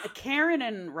 And Karen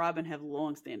and Robin have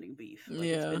long-standing beef. Like,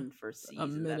 it's been for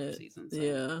seasons after seasons. So.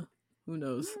 Yeah, who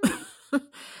knows?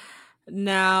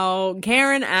 Now,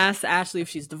 Karen asks Ashley if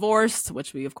she's divorced,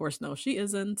 which we of course know she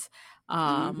isn't.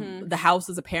 The house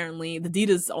is apparently, the deed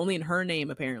is only in her name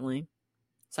apparently,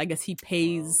 so I guess he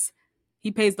pays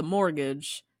the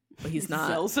mortgage, but he's not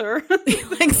sells her. He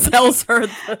like sells her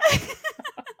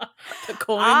the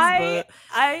coins.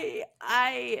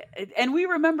 And we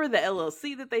remember the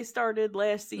LLC that they started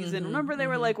last season. Remember they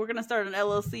were like, we're gonna start an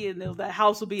LLC and that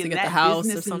house will be in that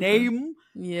business name.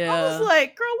 Yeah, I was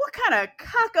like, girl, what kind of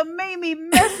cockamamie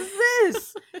mess is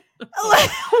this? Like,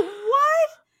 what?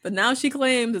 But now she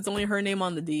claims it's only her name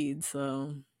on the deed,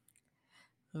 so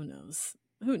who knows?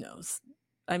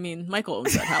 I mean, Michael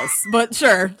owns that house, but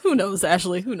sure, who knows,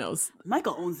 Ashley? Who knows?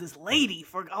 Michael owns this lady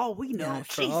for all we know. Yeah,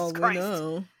 for Jesus all Christ. we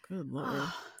know. Good Lord.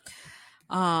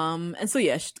 And so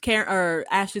yeah,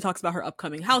 Ashley talks about her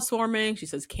upcoming housewarming. She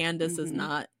says Candace is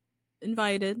not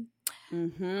invited.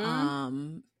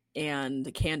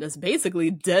 And Candace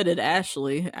basically deaded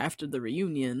Ashley after the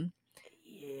reunion.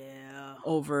 Yeah.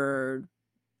 Over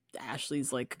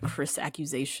Ashley's like Chris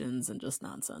accusations and just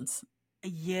nonsense.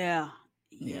 Yeah.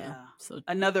 So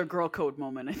another girl code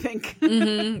moment, I think.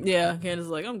 Yeah, Candace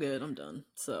is like, I'm good, I'm done.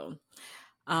 So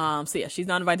yeah, she's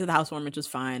not invited to the housewarming, which is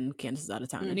fine. Candace is out of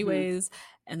town anyways.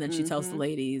 And then she tells the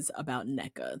ladies about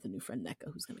NECA, the new friend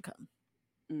NECA, who's gonna come.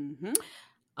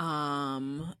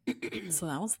 So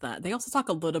that was that. They also talk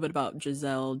a little bit about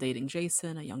Giselle dating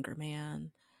Jason, a younger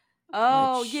man.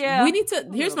 Oh yeah. We need to,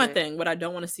 here's my thing. What I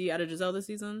don't want to see out of Giselle this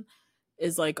season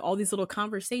is like all these little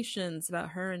conversations about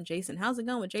her and Jason. How's it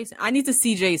going with Jason? I need to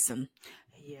see Jason.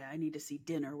 Yeah, I need to see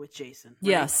dinner with Jason.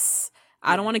 Right? Yes.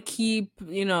 I don't want to keep,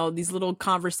 these little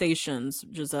conversations,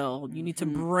 Giselle. You need to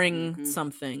bring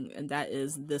something, and that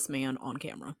is this man on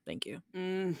camera. Thank you.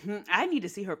 I need to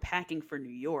see her packing for New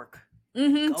York.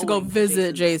 To go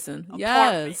visit Jason.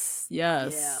 Yes. Yeah.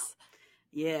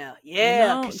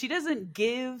 Because she doesn't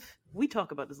give. We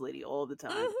talk about this lady all the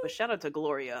time, but shout out to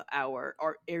Gloria,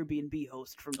 our Airbnb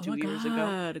host from 2 years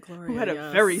ago, Gloria, who had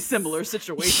a very similar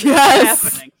situation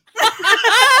happening.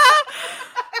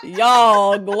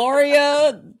 Y'all,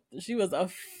 Gloria, she was a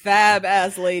fab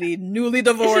ass lady, newly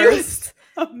divorced.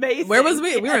 Amazing. Where was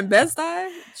we? We were in Bed-Stuy.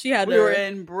 We were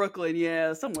in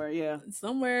Brooklyn,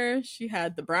 somewhere. She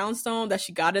had the brownstone that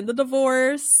she got in the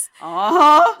divorce.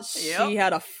 She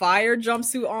had a fire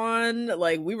jumpsuit on.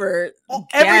 Like, we were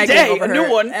every day a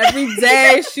new one. Every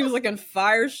day she was looking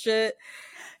fire shit.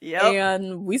 Yep.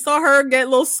 And we saw her get a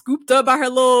little scooped up by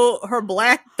her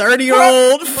black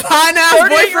 30-year-old fine ass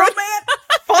boyfriend.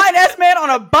 Fine ass man on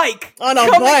a bike. Coming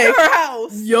to her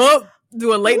house. Yup.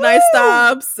 Doing late night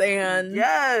stops and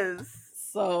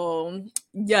so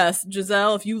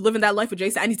Giselle, if you live in that life with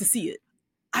Jason, I need to see it.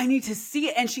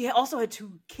 And she also had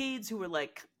 2 kids who were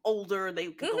like older. They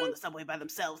could go on the subway by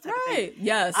themselves type of thing.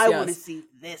 I want to see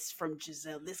this from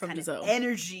Giselle. This from kind Giselle. Of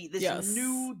energy. This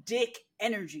new dick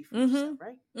energy from Giselle,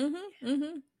 right?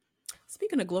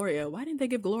 Speaking of Gloria, why didn't they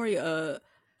give Gloria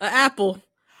a apple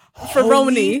for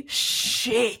Roni?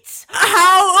 Shit.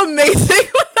 How amazing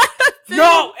would that have been?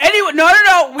 No, and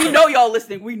y'all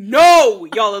listening. We know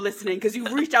y'all are listening because you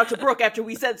reached out to Brooke after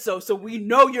we said so. So we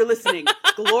know you're listening.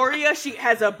 Gloria, she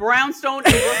has a brownstone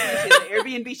in Brooklyn. She has an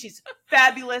Airbnb. She's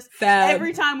fabulous.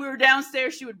 Every time we were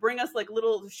downstairs, she would bring us like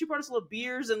she brought us little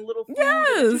beers and little food. Yes.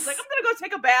 And she was like, I'm going to go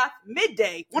take a bath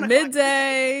midday.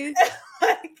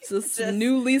 Like, just a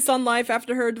new lease on life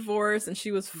after her divorce. And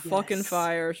she was fucking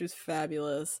fire. She was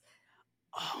fabulous.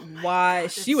 Oh why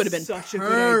God, she would have been such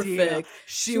perfect. A good idea.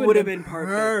 She would have been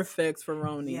perfect for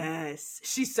Roni. Yes,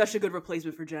 she's such a good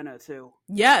replacement for Jenna too.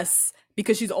 Yes,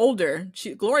 because she's older.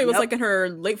 Gloria was like in her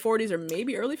late 40s or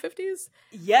maybe early 50s.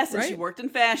 Yes, and she worked in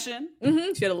fashion.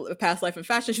 Mm-hmm. She had a past life in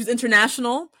fashion. She was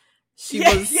international. She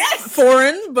was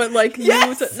foreign, but like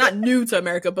not new to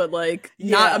America, but like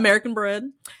not American bred.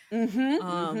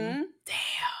 Mm-hmm.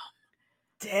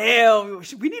 Damn,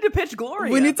 we need to pitch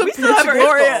Gloria. We need to pitch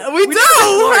Gloria. We do.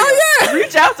 Hell yeah.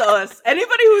 Reach out to us.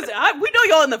 Anybody we know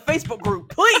y'all in the Facebook group.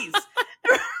 Please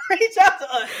reach out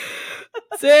to us.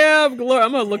 Damn, Gloria.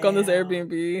 I'm gonna look on this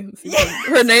Airbnb.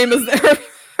 Her name is there.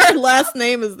 Her last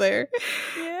name is there.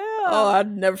 Yeah. Oh,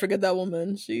 I'd never forget that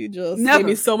woman. She just gave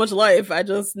me so much life. I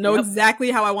just know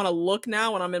exactly how I want to look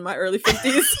now when I'm in my early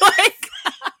 50s. Like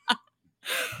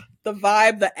the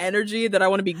vibe, the energy that I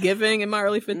want to be giving in my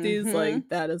early 50s, like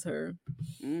that is her.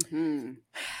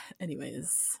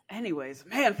 Anyways,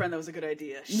 man, friend, that was a good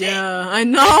idea. Shit. Yeah, I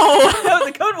know. That was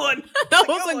a good one. That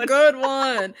was a good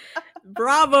one.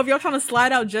 Bravo. If y'all trying to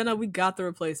slide out Jenna, we got the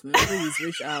replacement. Please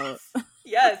reach out.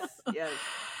 Yes.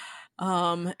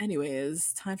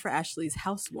 Anyways, time for Ashley's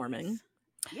housewarming.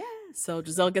 Yeah. So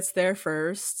Giselle gets there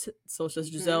first. So it's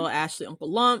just Giselle, Ashley,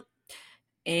 Uncle Lump.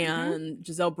 And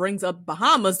Giselle brings up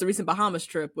the recent Bahamas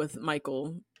trip with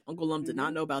Michael. Uncle Lump did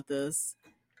not know about this.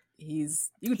 He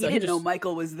didn't know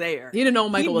Michael was there. He didn't know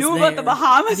Michael was there. He knew about the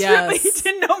Bahamas trip, but he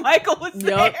didn't know Michael was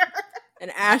there. And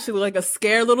Ashley, like a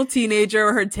scared little teenager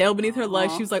with her tail beneath her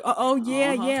leg, she was like, oh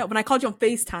yeah. When I called you on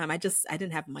FaceTime, I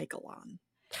didn't have Michael on.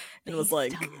 And it was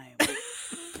like...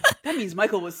 That means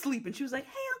Michael was asleep. And she was like,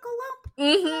 hey, Uncle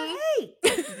Lump. Hey,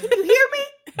 can you hear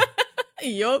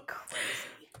me? Yup. Crazy.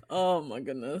 Oh my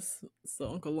goodness. So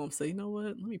Uncle Lump said, you know what?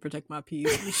 Let me protect my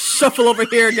peace. Shuffle over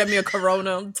here and get me a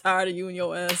Corona. I'm tired of you and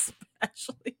your ass,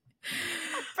 Ashley.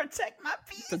 Protect my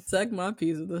peace. Protect my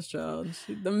peace with this child.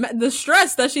 The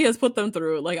stress that she has put them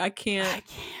through. Like, I can't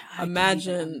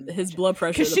imagine his blood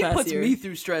pressure the past year. She puts me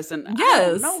through stress and I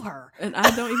don't know her. And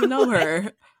I don't even know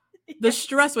her. The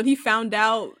stress when he found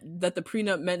out that the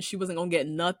prenup meant she wasn't going to get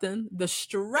nothing. The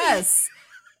stress.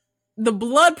 The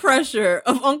blood pressure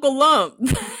of Uncle Lump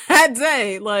that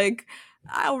day. Like,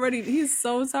 he's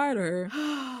so tired of her.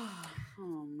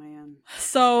 Oh, man.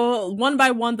 So, one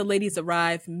by one, the ladies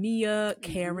arrive. Mia,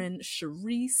 Karen,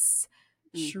 Charisse.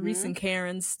 Charisse and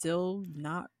Karen still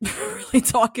not really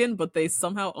talking, but they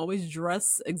somehow always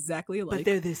dress exactly alike. But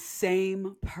they're the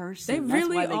same person. They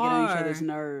really That's why they are. get on each other's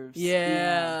nerves.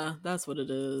 Yeah, that's what it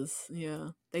is. Yeah.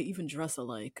 They even dress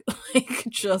alike.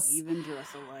 Even dress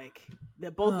alike.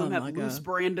 Both of them have loose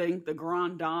branding, the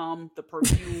Grand Dame, the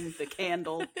perfume, the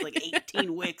candle, like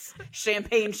 18 wicks,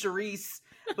 champagne Charisse,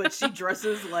 but she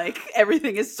dresses like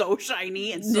everything is so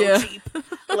shiny and so cheap.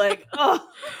 Like, oh.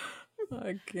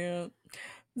 I can't.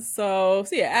 So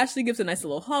yeah, Ashley gives a nice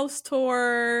little house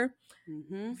tour.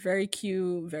 Very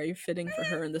cute, very fitting for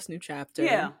her in this new chapter.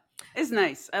 Yeah. It's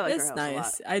nice. I like her house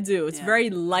nice. a lot. I do. It's very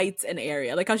light and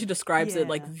airy. I like how she describes it,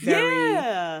 like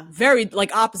very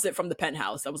like opposite from the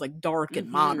penthouse. That was like dark and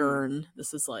modern.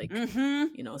 This is like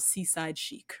seaside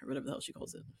chic or whatever the hell she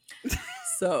calls it.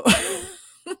 So,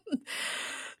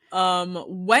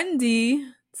 Wendy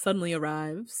suddenly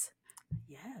arrives.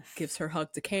 Yes. Gives her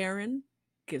hug to Karen.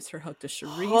 Gives her hug to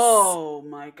Charisse. Oh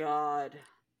my God.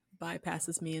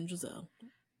 Bypasses me and Giselle.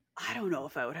 I don't know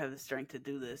if I would have the strength to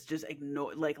do this. Just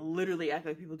ignore, like literally act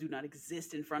like people do not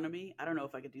exist in front of me. I don't know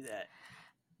if I could do that.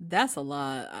 That's a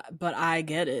lot, but I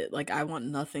get it. Like, I want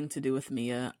nothing to do with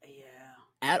Mia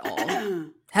at all.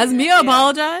 Has Mia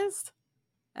apologized?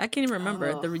 I can't even remember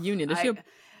at the reunion.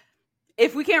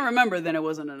 If we can't remember, then it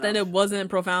wasn't enough. Then it wasn't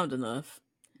profound enough.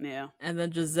 Yeah. And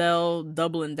then Giselle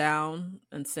doubling down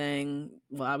and saying,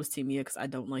 well, I was Team Mia because I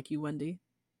don't like you, Wendy.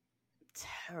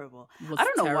 Terrible. I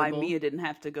don't know why Mia didn't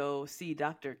have to go see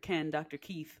Dr.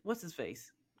 Keith. What's his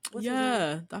face? What's his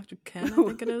name? Dr. Ken, I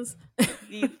think it is.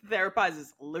 He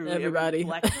therapizes literally everybody.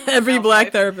 Every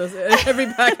black therapist. Every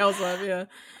black housewife, yeah.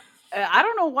 I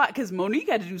don't know why, because Monique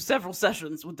had to do several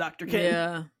sessions with Dr.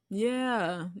 Ken.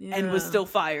 Yeah. And was still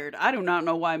fired. I do not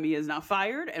know why Mia is not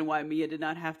fired and why Mia did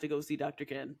not have to go see Dr.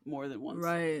 Ken more than once.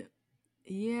 Right.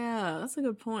 Yeah, that's a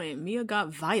good point. Mia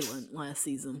got violent last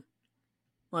season.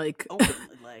 Like,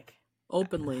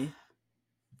 openly.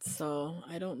 So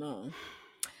I don't know.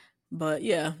 But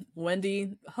yeah,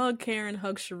 Wendy hug Karen,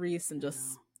 hug Charisse, and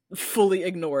just fully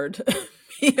ignored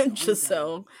me and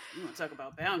Giselle. You want to talk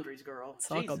about boundaries, girl?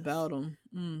 Talk Jesus. about them.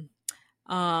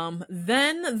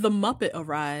 Then the Muppet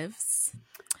arrives.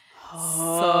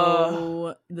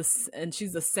 So and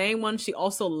she's the same one. She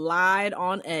also lied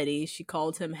on Eddie. She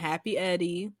called him Happy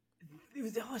Eddie.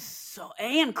 That was so,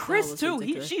 and Chris too.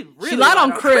 She lied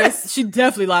on Chris. She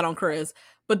definitely lied on Chris.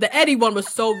 But the Eddie one was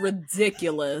so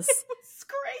ridiculous.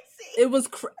 It was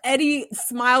Eddie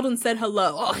smiled and said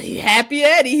hello. Oh, Happy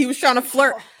Eddie. He was trying to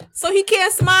flirt. So he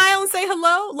can't smile and say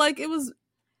hello? Like, it was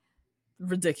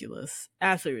ridiculous.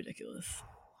 Absolutely ridiculous.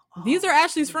 These are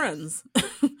Ashley's friends. I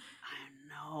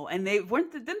know. And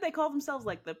didn't they call themselves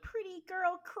like the Pretty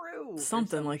Girl Crew?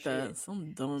 Something like that.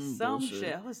 Some dumb bullshit.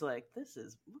 Shit. I was like,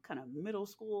 what kind of middle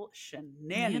school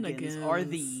shenanigans are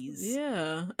these?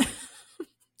 Yeah.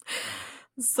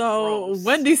 So gross.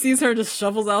 Wendy sees her, just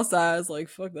shovels outside. It's like,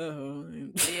 fuck that hoe.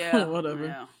 Yeah. Whatever.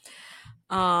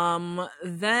 Yeah.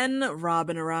 Then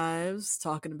Robin arrives,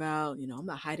 talking about, I'm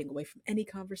not hiding away from any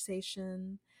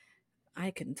conversation.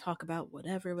 I can talk about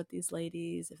whatever with these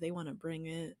ladies if they want to bring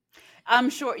it. I'm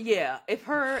sure. Yeah. If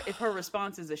her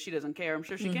response is that she doesn't care, I'm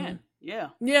sure she can. Yeah.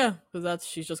 Yeah. Because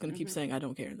she's just going to keep saying, I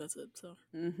don't care. And that's it. So.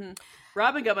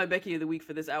 Robin got my Becky of the week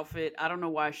for this outfit. I don't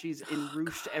know why she's in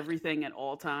ruched everything at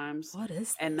all times. What is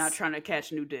this? And not trying to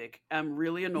catch new dick. I'm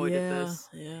really annoyed at this.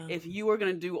 Yeah. If you are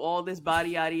going to do all this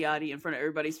body yaddy yaddy in front of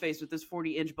everybody's face with this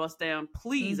 40-inch bust down,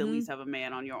 please at least have a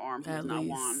man on your arm who's not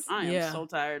one. I am so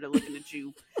tired of looking at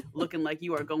you looking like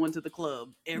you are going to the club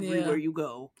everywhere you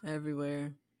go.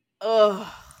 Everywhere. Ugh.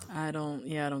 I don't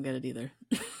get it either.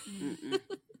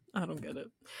 I don't get it.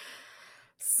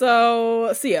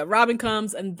 So yeah, Robin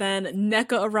comes and then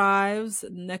NECA arrives.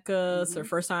 NECA's her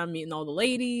first time meeting all the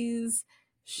ladies.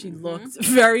 She looked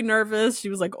very nervous. She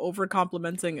was like over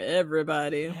complimenting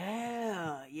everybody.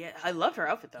 Yeah. I loved her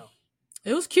outfit though.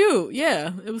 It was cute.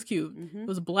 Yeah, it was cute. It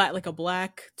was a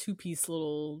black two-piece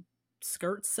little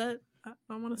skirt set,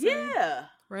 I want to say. Yeah.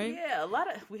 Right? Yeah,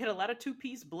 we had a lot of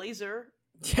two-piece blazer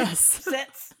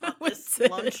sets this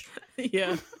lunch.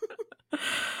 Yeah.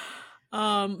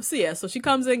 So she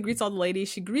comes in, greets all the ladies.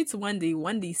 She greets Wendy.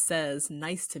 Wendy says,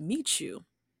 "Nice to meet you."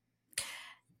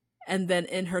 And then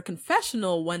in her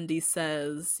confessional, Wendy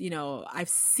says, I've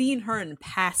seen her in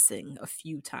passing a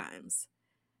few times.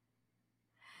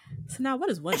 So now what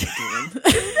is Wendy doing?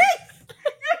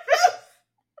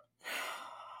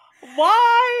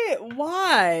 Why?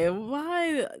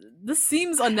 This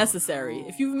seems unnecessary.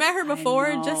 If you've met her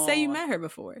before, just say you met her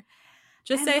before.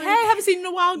 Just say, hey, haven't seen you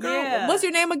in a while, girl. Yeah. What's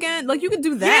your name again? Like, you could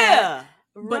do that. Yeah,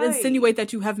 but insinuate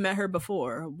that you have met her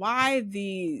before. Why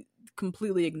the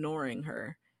completely ignoring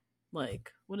her?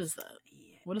 Like, what is that?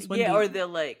 What is Wendy? Yeah, or they're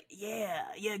like,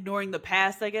 ignoring the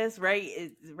past, I guess,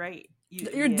 right? Right.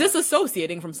 You're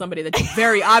disassociating from somebody that you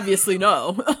very obviously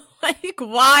know. Like,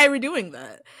 why are we doing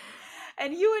that?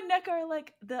 And you and NECA are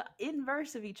like the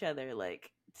inverse of each other.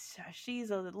 Like, she's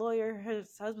a lawyer, her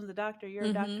husband's a doctor, you're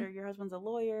a doctor, your husband's a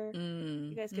lawyer.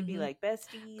 You guys could be like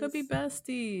besties. Could be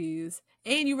besties.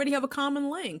 And you already have a common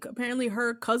link. Apparently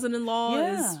her cousin-in-law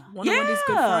is one of Wendy's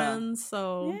good friends.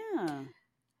 So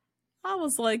I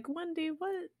was like, Wendy,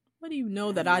 what do you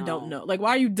know that I don't know? Like, why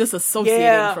are you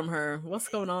disassociating from her? What's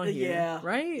going on here? Yeah.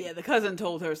 Right? Yeah, the cousin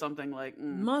told her something like,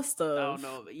 must have. I don't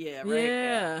know. But yeah,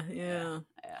 right? Yeah.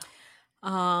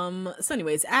 So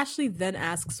anyways, Ashley then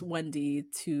asks Wendy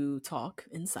to talk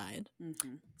inside.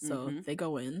 So they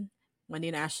go in. Wendy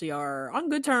and Ashley are on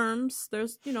good terms.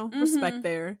 There's, respect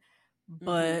there.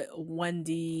 But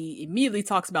Wendy immediately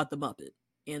talks about the Muppet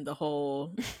and the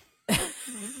whole...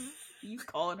 You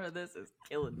calling her this is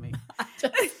killing me.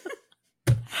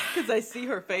 Because I see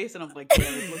her face and I'm like,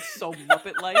 damn, it looks so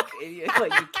Muppet-like.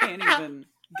 Like, you can't even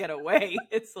get away.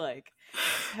 It's like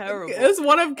terrible. It's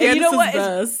one of Candace's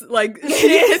best. Like,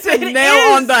 she hits a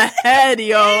nail on the head,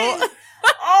 yo.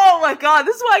 Oh my god,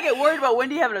 this is why I get worried about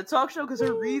Wendy having a talk show, because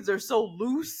her reads are so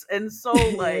loose and so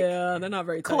like they're not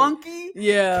very clunky. Tight.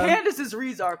 Yeah, Candace's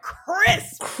reads are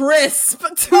crisp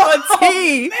to a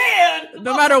T. Man,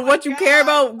 no matter what you care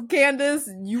about Candace,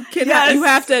 you can you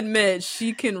have to admit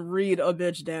she can read a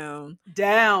bitch down.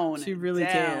 She really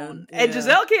can, and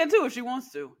Giselle can too if she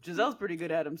wants to. Giselle's pretty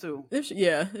good at them too. If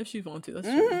she wants to, that's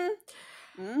true.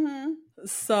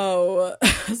 So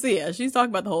she's talking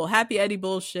about the whole Happy Eddie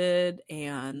bullshit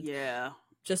and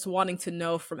just wanting to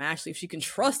know from Ashley if she can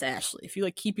trust Ashley. If you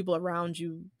like keep people around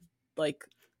you like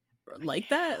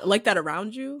that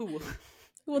around you,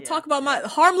 who will talk about my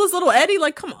harmless little Eddie.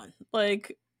 Like, come on,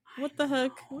 like what the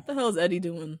heck? What the hell is Eddie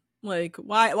doing? Like,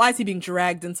 why is he being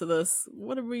dragged into this?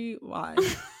 Why?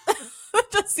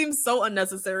 It just seems so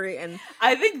unnecessary. And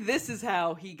I think this is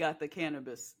how he got the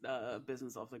cannabis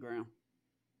business off the ground.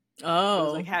 Oh. It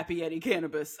was like Happy Eddie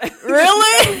Cannabis.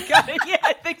 Really? Yeah,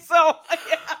 I think so.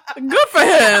 Yeah. Good for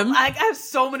him. I have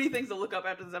so many things to look up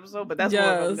after this episode, but that's what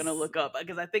I'm going to look up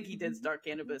because I think he did start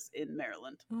cannabis in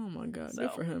Maryland. Oh my God.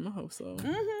 Good for him. I hope so.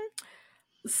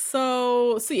 Mm-hmm.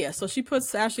 So she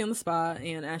puts Ashley on the spot,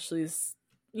 and Ashley's,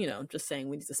 just saying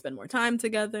we need to spend more time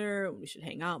together. We should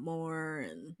hang out more.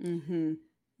 And,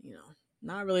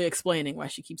 not really explaining why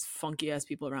she keeps funky ass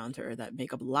people around her that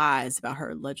make up lies about her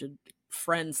alleged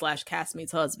friend /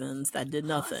 castmates' husbands that did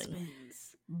nothing.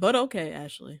 But okay,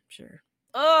 Ashley, sure.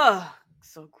 Ugh,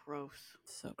 so gross.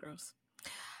 So gross.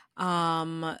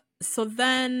 So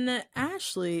then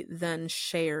Ashley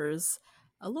shares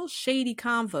a little shady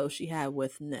convo she had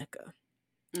with Nneka.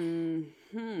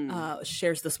 Mm-hmm.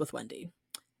 Shares this with Wendy.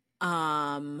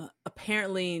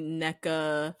 Apparently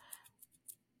Nneka,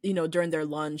 during their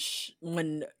lunch,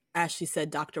 when Ashley said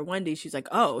Dr. Wendy, she's like,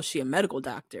 oh, is she a medical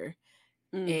doctor?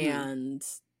 Mm-hmm. And,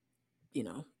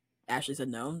 Ashley said,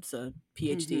 no, it's a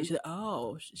PhD. Mm-hmm. She's like,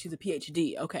 oh, she's a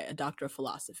PhD. Okay, a doctor of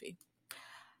philosophy.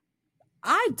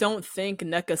 I don't think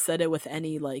Nneka said it with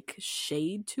any,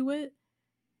 shade to it.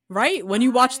 Right? When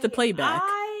you watch the playback.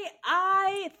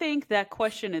 I think that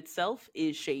question itself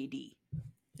is shady.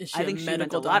 I think she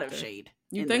meant a lot of shade.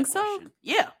 You think so? Question.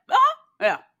 Yeah.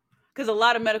 Yeah. Because a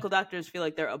lot of medical doctors feel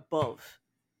like they're above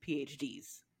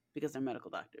PhDs because they're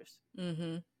medical doctors.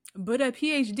 Mm-hmm. But at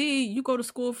PhD, you go to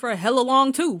school for a hella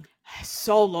long too.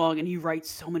 So long, and you write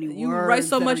so many words. You write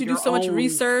so much, you do so much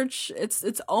research. It's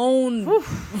its own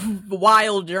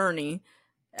wild journey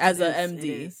as a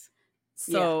MD.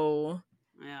 So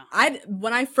yeah.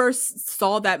 When I first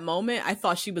saw that moment, I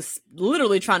thought she was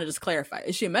literally trying to just clarify,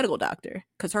 is she a medical doctor?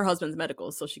 Because her husband's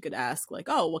medical, so she could ask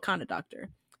oh, what kind of doctor?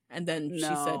 And then she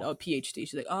said, oh, PhD.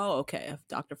 She's like, oh, okay,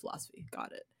 Doctor of Philosophy.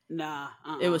 Got it. Nah.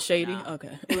 It was shady? Nah.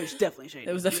 Okay. It was definitely shady.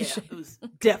 It was definitely shady. It was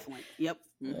definitely. Yep.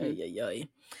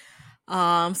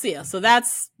 Mm-hmm. So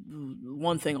that's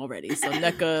one thing already. So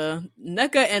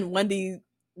Nneka and Wendy,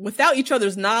 without each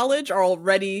other's knowledge, are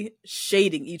already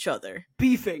shading each other.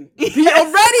 Beefing.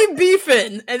 Already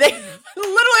beefing. And they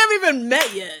literally haven't even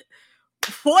met yet.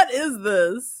 What is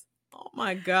this? Oh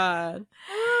my God.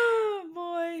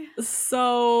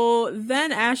 So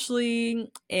then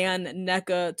Ashley and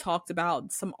Nneka talked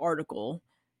about some article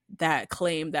that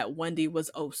claimed that Wendy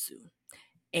was Osu.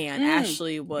 And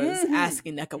Ashley was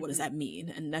asking Nneka, what does that mean?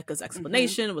 And Nneka's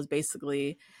explanation was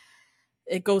basically,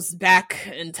 it goes back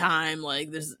in time.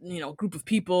 There's, a group of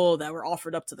people that were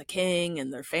offered up to the king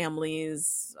and their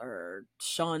families are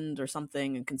shunned or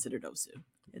something and considered Osu.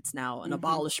 It's now an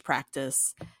abolished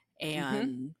practice.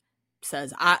 And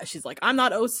she's like, I'm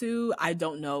not Osu. I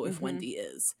don't know if Wendy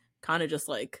is. Kind of just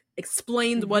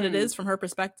explained what it is from her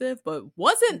perspective, but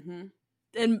wasn't,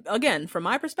 and again, from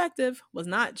my perspective, was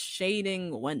not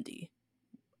shading Wendy.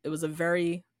 It was a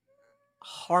very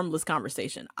harmless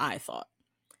conversation, I thought.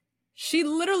 She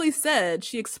literally said,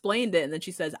 she explained it, and then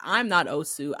she says, I'm not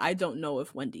Osu. I don't know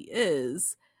if Wendy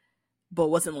is, but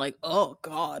wasn't like, oh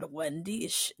God, Wendy,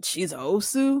 she's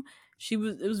Osu. It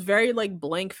was very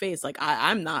blank face.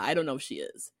 I'm not, I don't know if she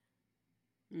is.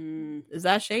 Is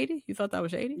that shady? You thought that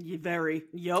was shady? Very.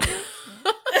 Yup.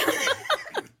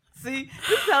 See,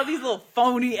 this is how these little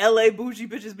phony LA bougie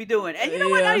bitches be doing. And you know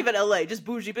what? Not even LA, just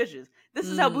bougie bitches. This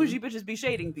is how bougie bitches be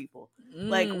shading people.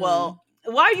 Well,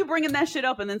 why are you bringing that shit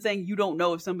up and then saying you don't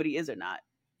know if somebody is or not?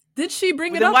 Did she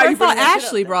bring it up? I thought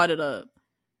Ashley brought it up.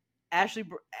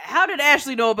 How did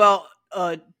Ashley know about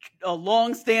a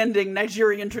long-standing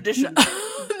Nigerian tradition?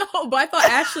 No, but I thought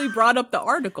Ashley brought up the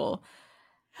article.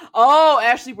 Oh,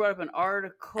 Ashley brought up an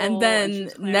article. And then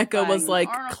Nneka was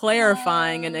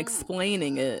clarifying and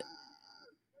explaining it.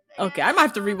 Okay, I might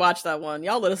have to rewatch that one.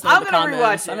 Y'all let us know in the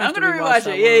comments. I'm gonna rewatch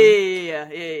it.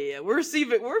 Yeah.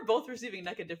 We're both receiving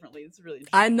Nneka differently. It's really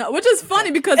interesting. I know, which is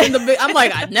funny because I'm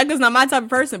like, Nneka's not my type of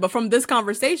person. But from this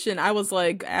conversation, I was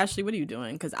like, Ashley, what are you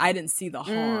doing? Because I didn't see the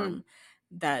harm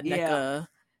that Nneka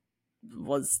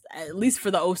was, at least for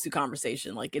the Osu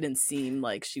conversation. It didn't seem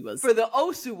like she was. For the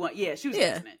Osu one, yeah, she was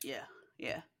intimate.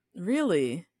 Yeah.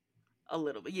 Really? A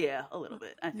little bit. Yeah, a little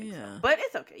bit. I think so. But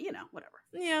it's okay. Whatever.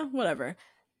 Yeah, whatever.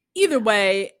 Either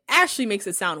way, Ashley makes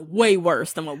it sound way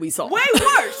worse than what we saw. Way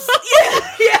worse!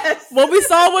 Yeah, yes! What we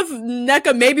saw with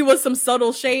Nneka maybe was some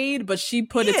subtle shade, but she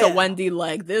put it to Wendy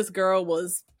this girl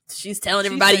was, she's telling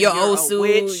everybody you're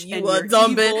Osu, you a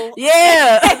dumb bitch.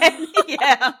 Yeah!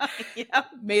 Yeah.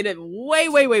 Made it way,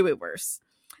 way, way, way worse.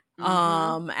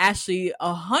 Ashley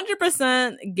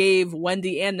 100% gave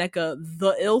Wendy and Nneka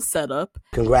the ill setup.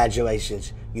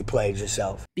 Congratulations, you played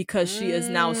yourself. Because she is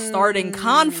now starting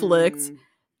conflict,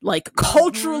 like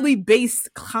culturally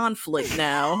based conflict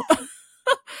now.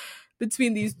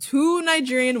 Between these two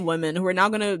Nigerian women who are now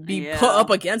going to be put up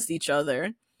against each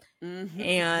other. And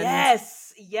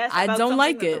yes, I don't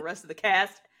like it. The rest of the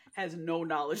cast has no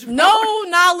knowledge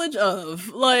of.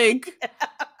 Like,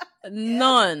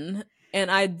 none.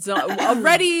 And I don't.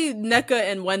 Already, Nneka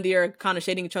and Wendy are kind of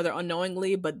shading each other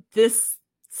unknowingly, but this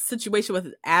situation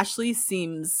with Ashley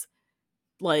seems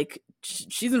like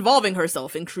she's involving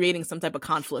herself in creating some type of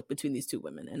conflict between these two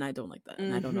women. And I don't like that.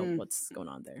 And I don't know what's going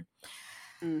on there.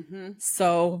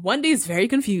 So Wendy's very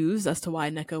confused as to why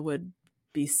Nneka would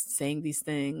be saying these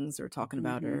things or talking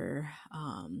about her.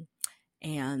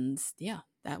 And yeah,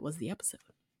 that was the episode.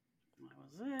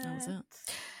 That was it.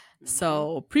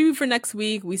 So preview for next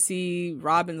week, we see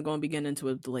Robin's going to be getting into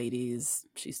it with the ladies.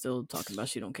 She's still talking about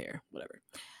she don't care, whatever.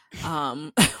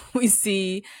 We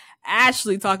see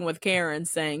Ashley talking with Karen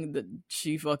saying that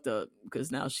she fucked up because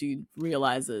now she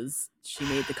realizes she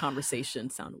made the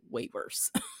conversation sound way worse.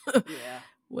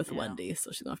 With Wendy,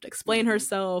 so she's gonna have to explain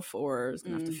herself or is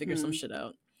gonna have to figure some shit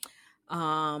out.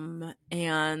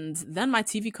 And then my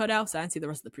TV cut out, so I didn't see the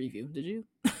rest of the preview. Did you?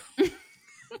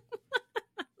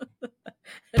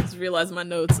 I just realized my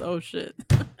notes. Oh shit.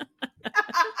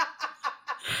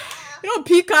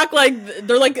 Peacock, like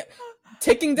they're like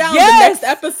ticking down the next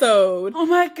episode. Oh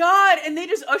my god! And they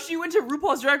just usher you into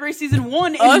RuPaul's Drag Race season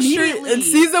 1 immediately. In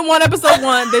season 1, episode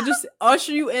 1, they just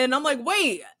usher you in. I'm like,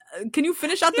 wait. Can you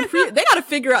finish out the They got to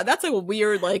figure out. That's like a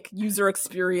weird, like, user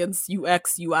experience,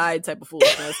 UX, UI type of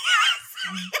foolishness.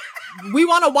 We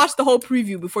want to watch the whole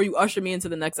preview before you usher me into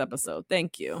the next episode.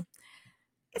 Thank you.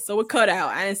 So it cut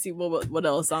out. I didn't see what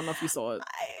else. I don't know if you saw it.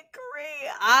 I agree.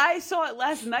 I saw it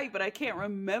last night, but I can't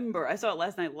remember. I saw it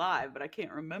last night live, but I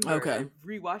can't remember. Okay. I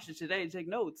rewatched it today to take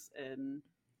notes, and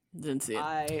didn't see it.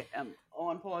 I am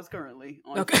on pause currently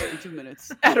on 52 minutes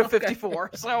out of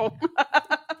 54. So.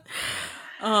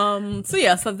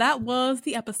 So that was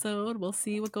the episode. We'll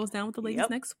see what goes down with the ladies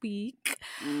next week.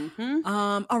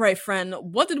 All right, friend,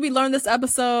 what did we learn this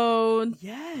episode?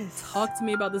 Yes, talk to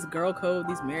me about this girl code,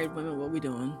 these married women. What we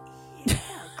doing?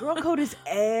 Girl code is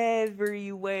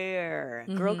everywhere.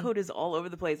 Girl code is all over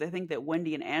the place. I think that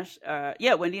Wendy and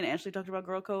Ashley talked about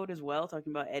girl code as well,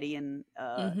 talking about Eddie and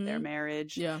their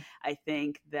marriage. I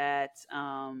think that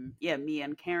me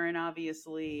and Karen,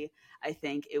 obviously. I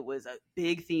think it was a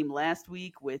big theme last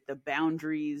week with the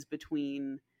boundaries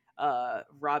between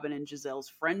Robin and Giselle's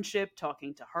friendship,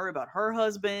 talking to her about her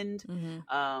husband.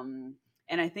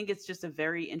 And I think it's just a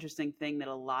very interesting thing that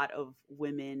a lot of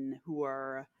women who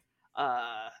are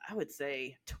I would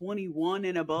say 21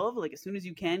 and above, like as soon as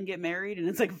you can get married and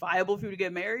it's like viable for you to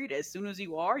get married, as soon as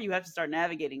you have to start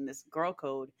navigating this girl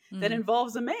code that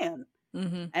involves a man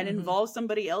and involves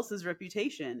somebody else's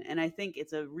reputation. And I think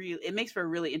it makes for a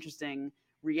really interesting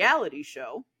reality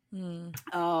show.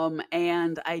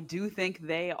 And I do think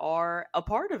they are a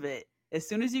part of it. As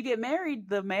soon as you get married,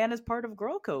 the man is part of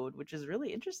girl code, which is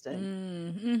really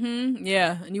interesting.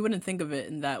 Yeah, and you wouldn't think of it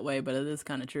in that way, but it is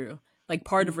kind of true. Like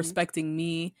part of respecting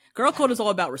me. Girl code is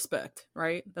all about respect,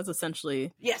 right? That's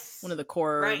essentially one of the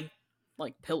core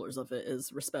like pillars of it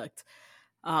is respect.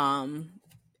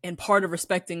 And part of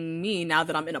respecting me now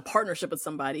that I'm in a partnership with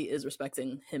somebody is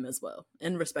respecting him as well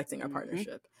and respecting our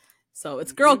partnership. So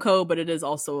it's girl code, but it is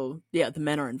also, the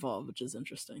men are involved, which is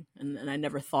interesting. And I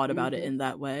never thought about it in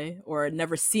that way, or I'd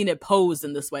never seen it posed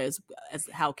in this way as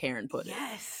how Karen put it.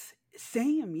 Yes,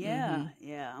 same. Yeah.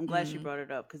 I'm glad she brought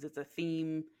it up because it's a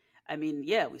theme. I mean,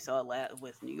 we saw it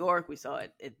with New York. We saw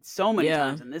it so many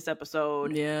times in this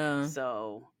episode.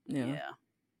 So,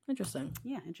 Interesting.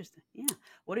 Yeah, interesting. Yeah.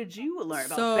 What did you learn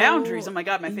about boundaries? Oh my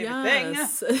God, my favorite thing.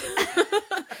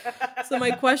 So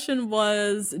my question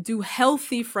was, do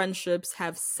healthy friendships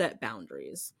have set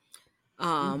boundaries?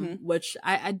 Which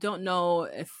I don't know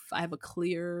if I have a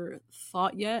clear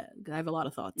thought yet. I have a lot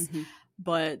of thoughts.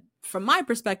 But from my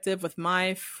perspective, with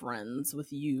my friends,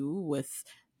 with you, with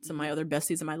some of my other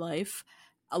besties in my life,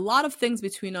 a lot of things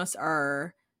between us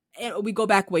are, and we go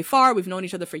back way far. We've known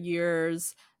each other for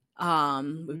years.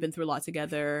 We've been through a lot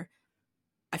together.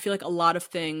 I feel like a lot of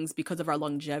things, because of our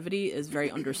longevity, is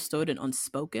very understood and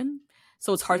unspoken.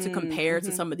 So it's hard to compare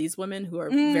to some of these women who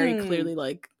are very clearly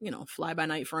like, fly by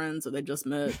night friends, or they just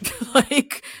met.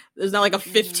 Like there's not like a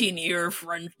 15-year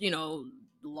friend,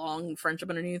 long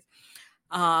friendship underneath.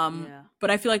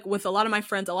 But I feel like with a lot of my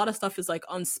friends, a lot of stuff is like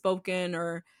unspoken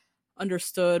or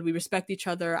understood. We respect each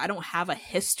other. I don't have a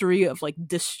history of like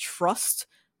distrust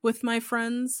with my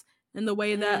friends. in the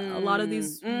way that a lot of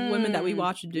these women that we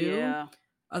watch do. Yeah.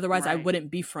 Otherwise, I Right.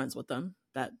 wouldn't be friends with them.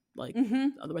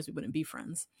 Otherwise we wouldn't be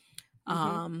friends.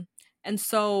 And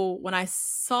so when I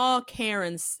saw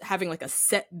Karen's having like a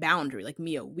set boundary, like,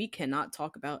 Mia, we cannot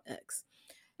talk about X.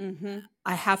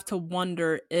 I have to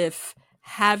wonder if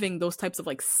having those types of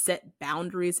like set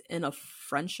boundaries in a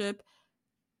friendship,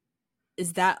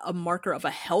 is that a marker of a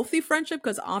healthy friendship?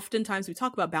 Because oftentimes we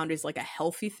talk about boundaries like a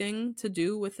healthy thing to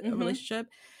do with a relationship.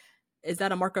 Is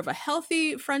that a marker of a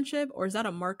healthy friendship, or is that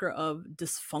a marker of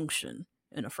dysfunction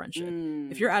in a friendship?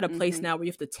 If you're at a place now where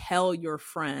you have to tell your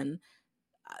friend,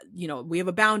 we have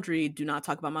a boundary, do not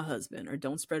talk about my husband, or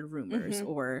don't spread rumors,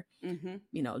 or,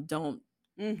 don't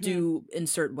do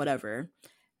insert whatever,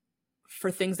 for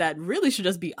things that really should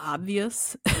just be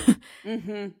obvious.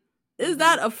 Is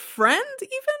that a friend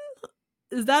even?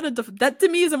 Is that that to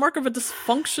me is a mark of a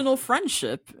dysfunctional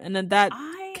friendship? And in that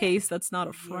case, that's not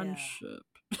a friendship.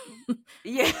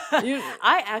 Yeah.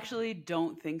 I actually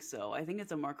don't think so. I think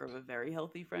it's a marker of a very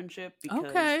healthy friendship,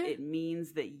 because it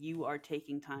means that you are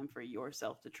taking time for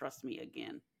yourself to trust me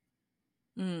again.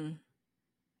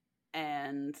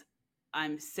 And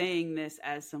I'm saying this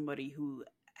as somebody who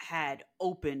had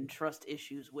open trust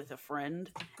issues with a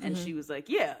friend, and she was like,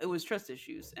 yeah, it was trust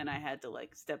issues, and I had to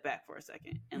like step back for a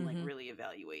second and like really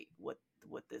evaluate what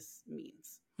this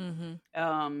means.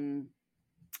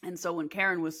 And so when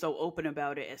Karen was so open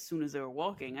about it as soon as they were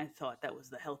walking, I thought that was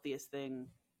the healthiest thing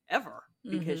ever,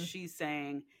 because she's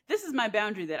saying, this is my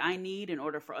boundary that I need in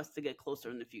order for us to get closer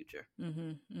in the future.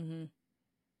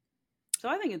 So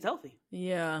I think it's healthy.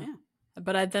 Yeah.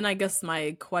 But then I guess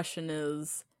my question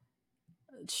is,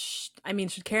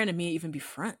 should Karen and Mia even be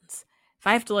friends? If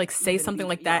I have to like say something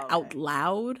like that out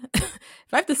loud,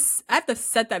 if I have to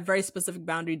set that very specific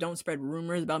boundary, don't spread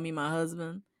rumors about me and my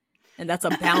husband, and that's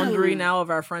a boundary now of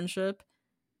our friendship.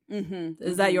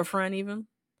 Is that your friend even?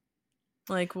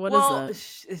 Like, what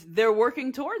is that? They're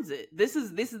working towards it. This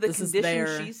is the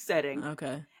condition she's setting.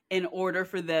 In order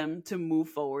for them to move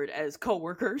forward as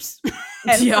coworkers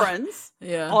and friends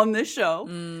on this show.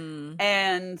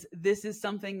 And this is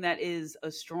something that is a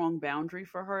strong boundary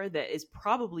for her that is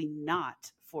probably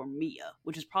not for Mia,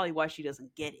 which is probably why she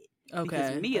doesn't get it.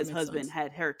 Because Mia's husband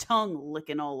had her tongue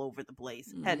licking all over the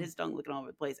place, had his tongue licking all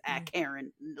over the place at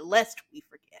Karen, lest we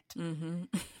forget.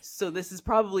 So this is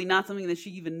probably not something that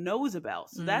she even knows about.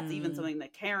 So that's even something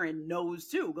that Karen knows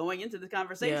too, going into the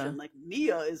conversation. Like,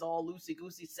 Mia is all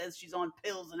loosey-goosey, says she's on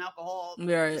pills and alcohol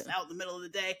just out in the middle of the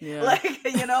day.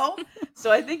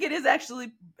 So I think it is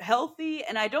actually healthy,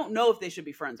 and I don't know if they should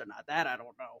be friends or not. That I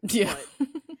don't know.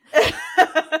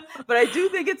 But I do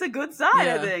think it's a good sign,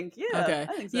 I think. I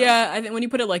think so. I think when you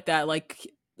put it like that, like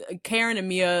Karen and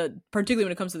Mia, particularly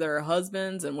when it comes to their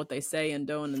husbands and what they say and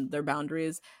don't and their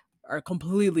boundaries, are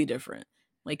completely different.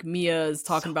 Like, Mia is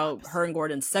talking about her and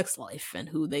Gordon's sex life and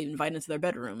who they invite into their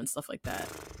bedroom and stuff like that,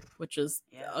 which is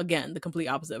again the complete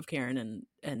opposite of Karen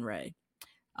and Ray.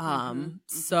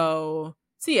 So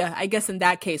yeah, I guess in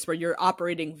that case where you're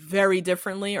operating very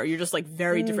differently, or you're just like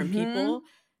very different people,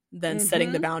 then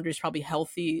setting the boundaries probably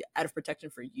healthy out of protection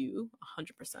for you,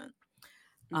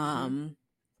 100%.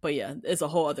 But yeah, it's a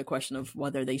whole other question of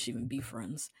whether they should even be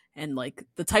friends, and like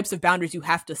the types of boundaries you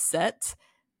have to set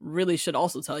really should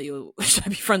also tell you, should I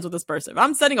be friends with this person? If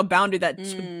I'm setting a boundary that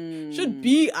should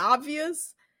be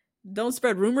obvious, don't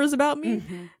spread rumors about me,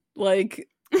 like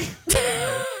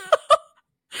that's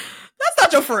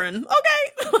not your friend,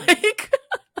 okay? Like,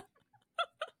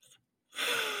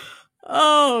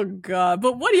 oh god.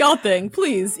 But what do y'all think?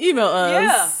 Please email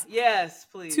us. Yes,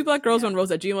 please.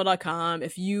 2blackgirls1rose@gmail.com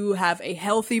if you have a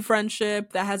healthy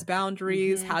friendship that has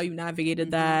boundaries, how you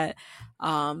navigated that.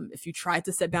 If you tried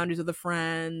to set boundaries with a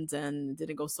friend and it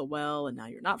didn't go so well and now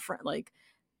you're not friend, like,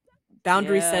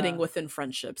 boundary setting within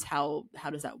friendships, how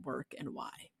does that work and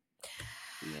why?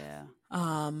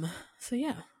 So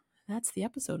yeah, that's the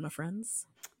episode, my friends.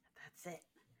 That's it.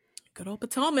 Good old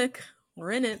Potomac.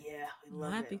 We're in it. Yeah, we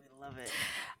love it. We love it.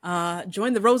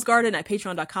 Join the Rose Garden at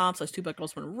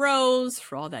patreon.com/2blackgirls1rose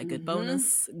for all that good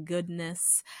bonus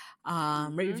goodness.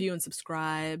 Rate, review, and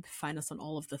subscribe. Find us on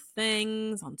all of the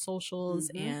things on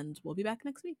socials, and we'll be back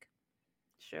next week.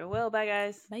 Sure will. Bye,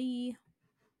 guys. Bye.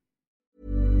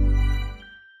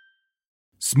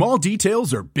 Small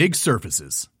details are big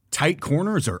surfaces. Tight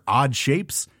corners are odd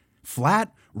shapes.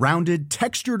 Flat, rounded,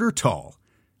 textured, or tall.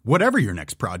 Whatever your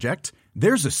next project,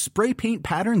 there's a spray paint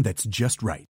pattern that's just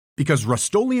right. Because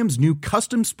Rust-Oleum's new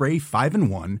Custom Spray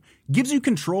 5-in-1 gives you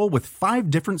control with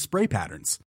 5 different spray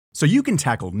patterns. So you can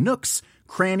tackle nooks,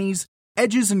 crannies,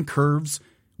 edges, and curves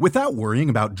without worrying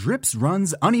about drips,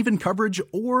 runs, uneven coverage,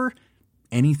 or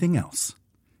anything else.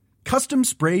 Custom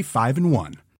Spray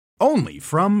 5-in-1. Only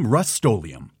from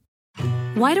Rust-Oleum.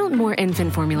 Why don't more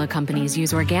infant formula companies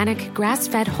use organic,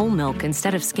 grass-fed whole milk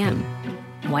instead of skim?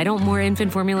 Why don't more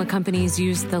infant formula companies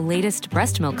use the latest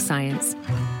breast milk science?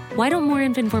 Why don't more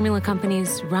infant formula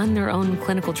companies run their own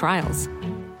clinical trials?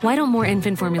 Why don't more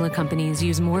infant formula companies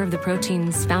use more of the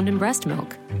proteins found in breast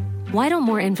milk? Why don't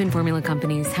more infant formula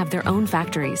companies have their own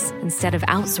factories instead of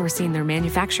outsourcing their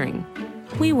manufacturing?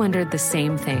 We wondered the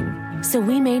same thing. So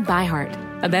we made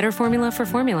ByHeart, a better formula for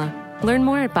formula. Learn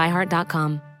more at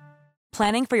byheart.com.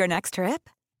 Planning for your next trip?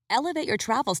 Elevate your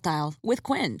travel style with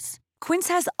Quince. Quince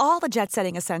has all the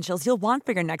jet-setting essentials you'll want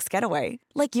for your next getaway,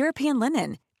 like European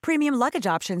linen, premium luggage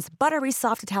options, buttery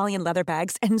soft Italian leather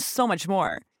bags, and so much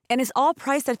more. And is all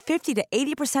priced at 50 to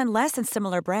 80% less than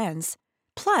similar brands.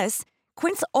 Plus,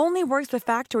 Quince only works with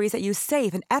factories that use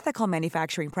safe and ethical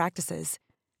manufacturing practices.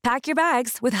 Pack your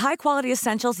bags with high-quality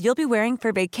essentials you'll be wearing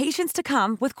for vacations to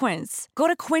come with Quince. Go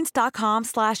to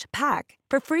quince.com/pack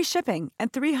for free shipping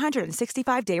and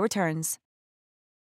 365-day returns.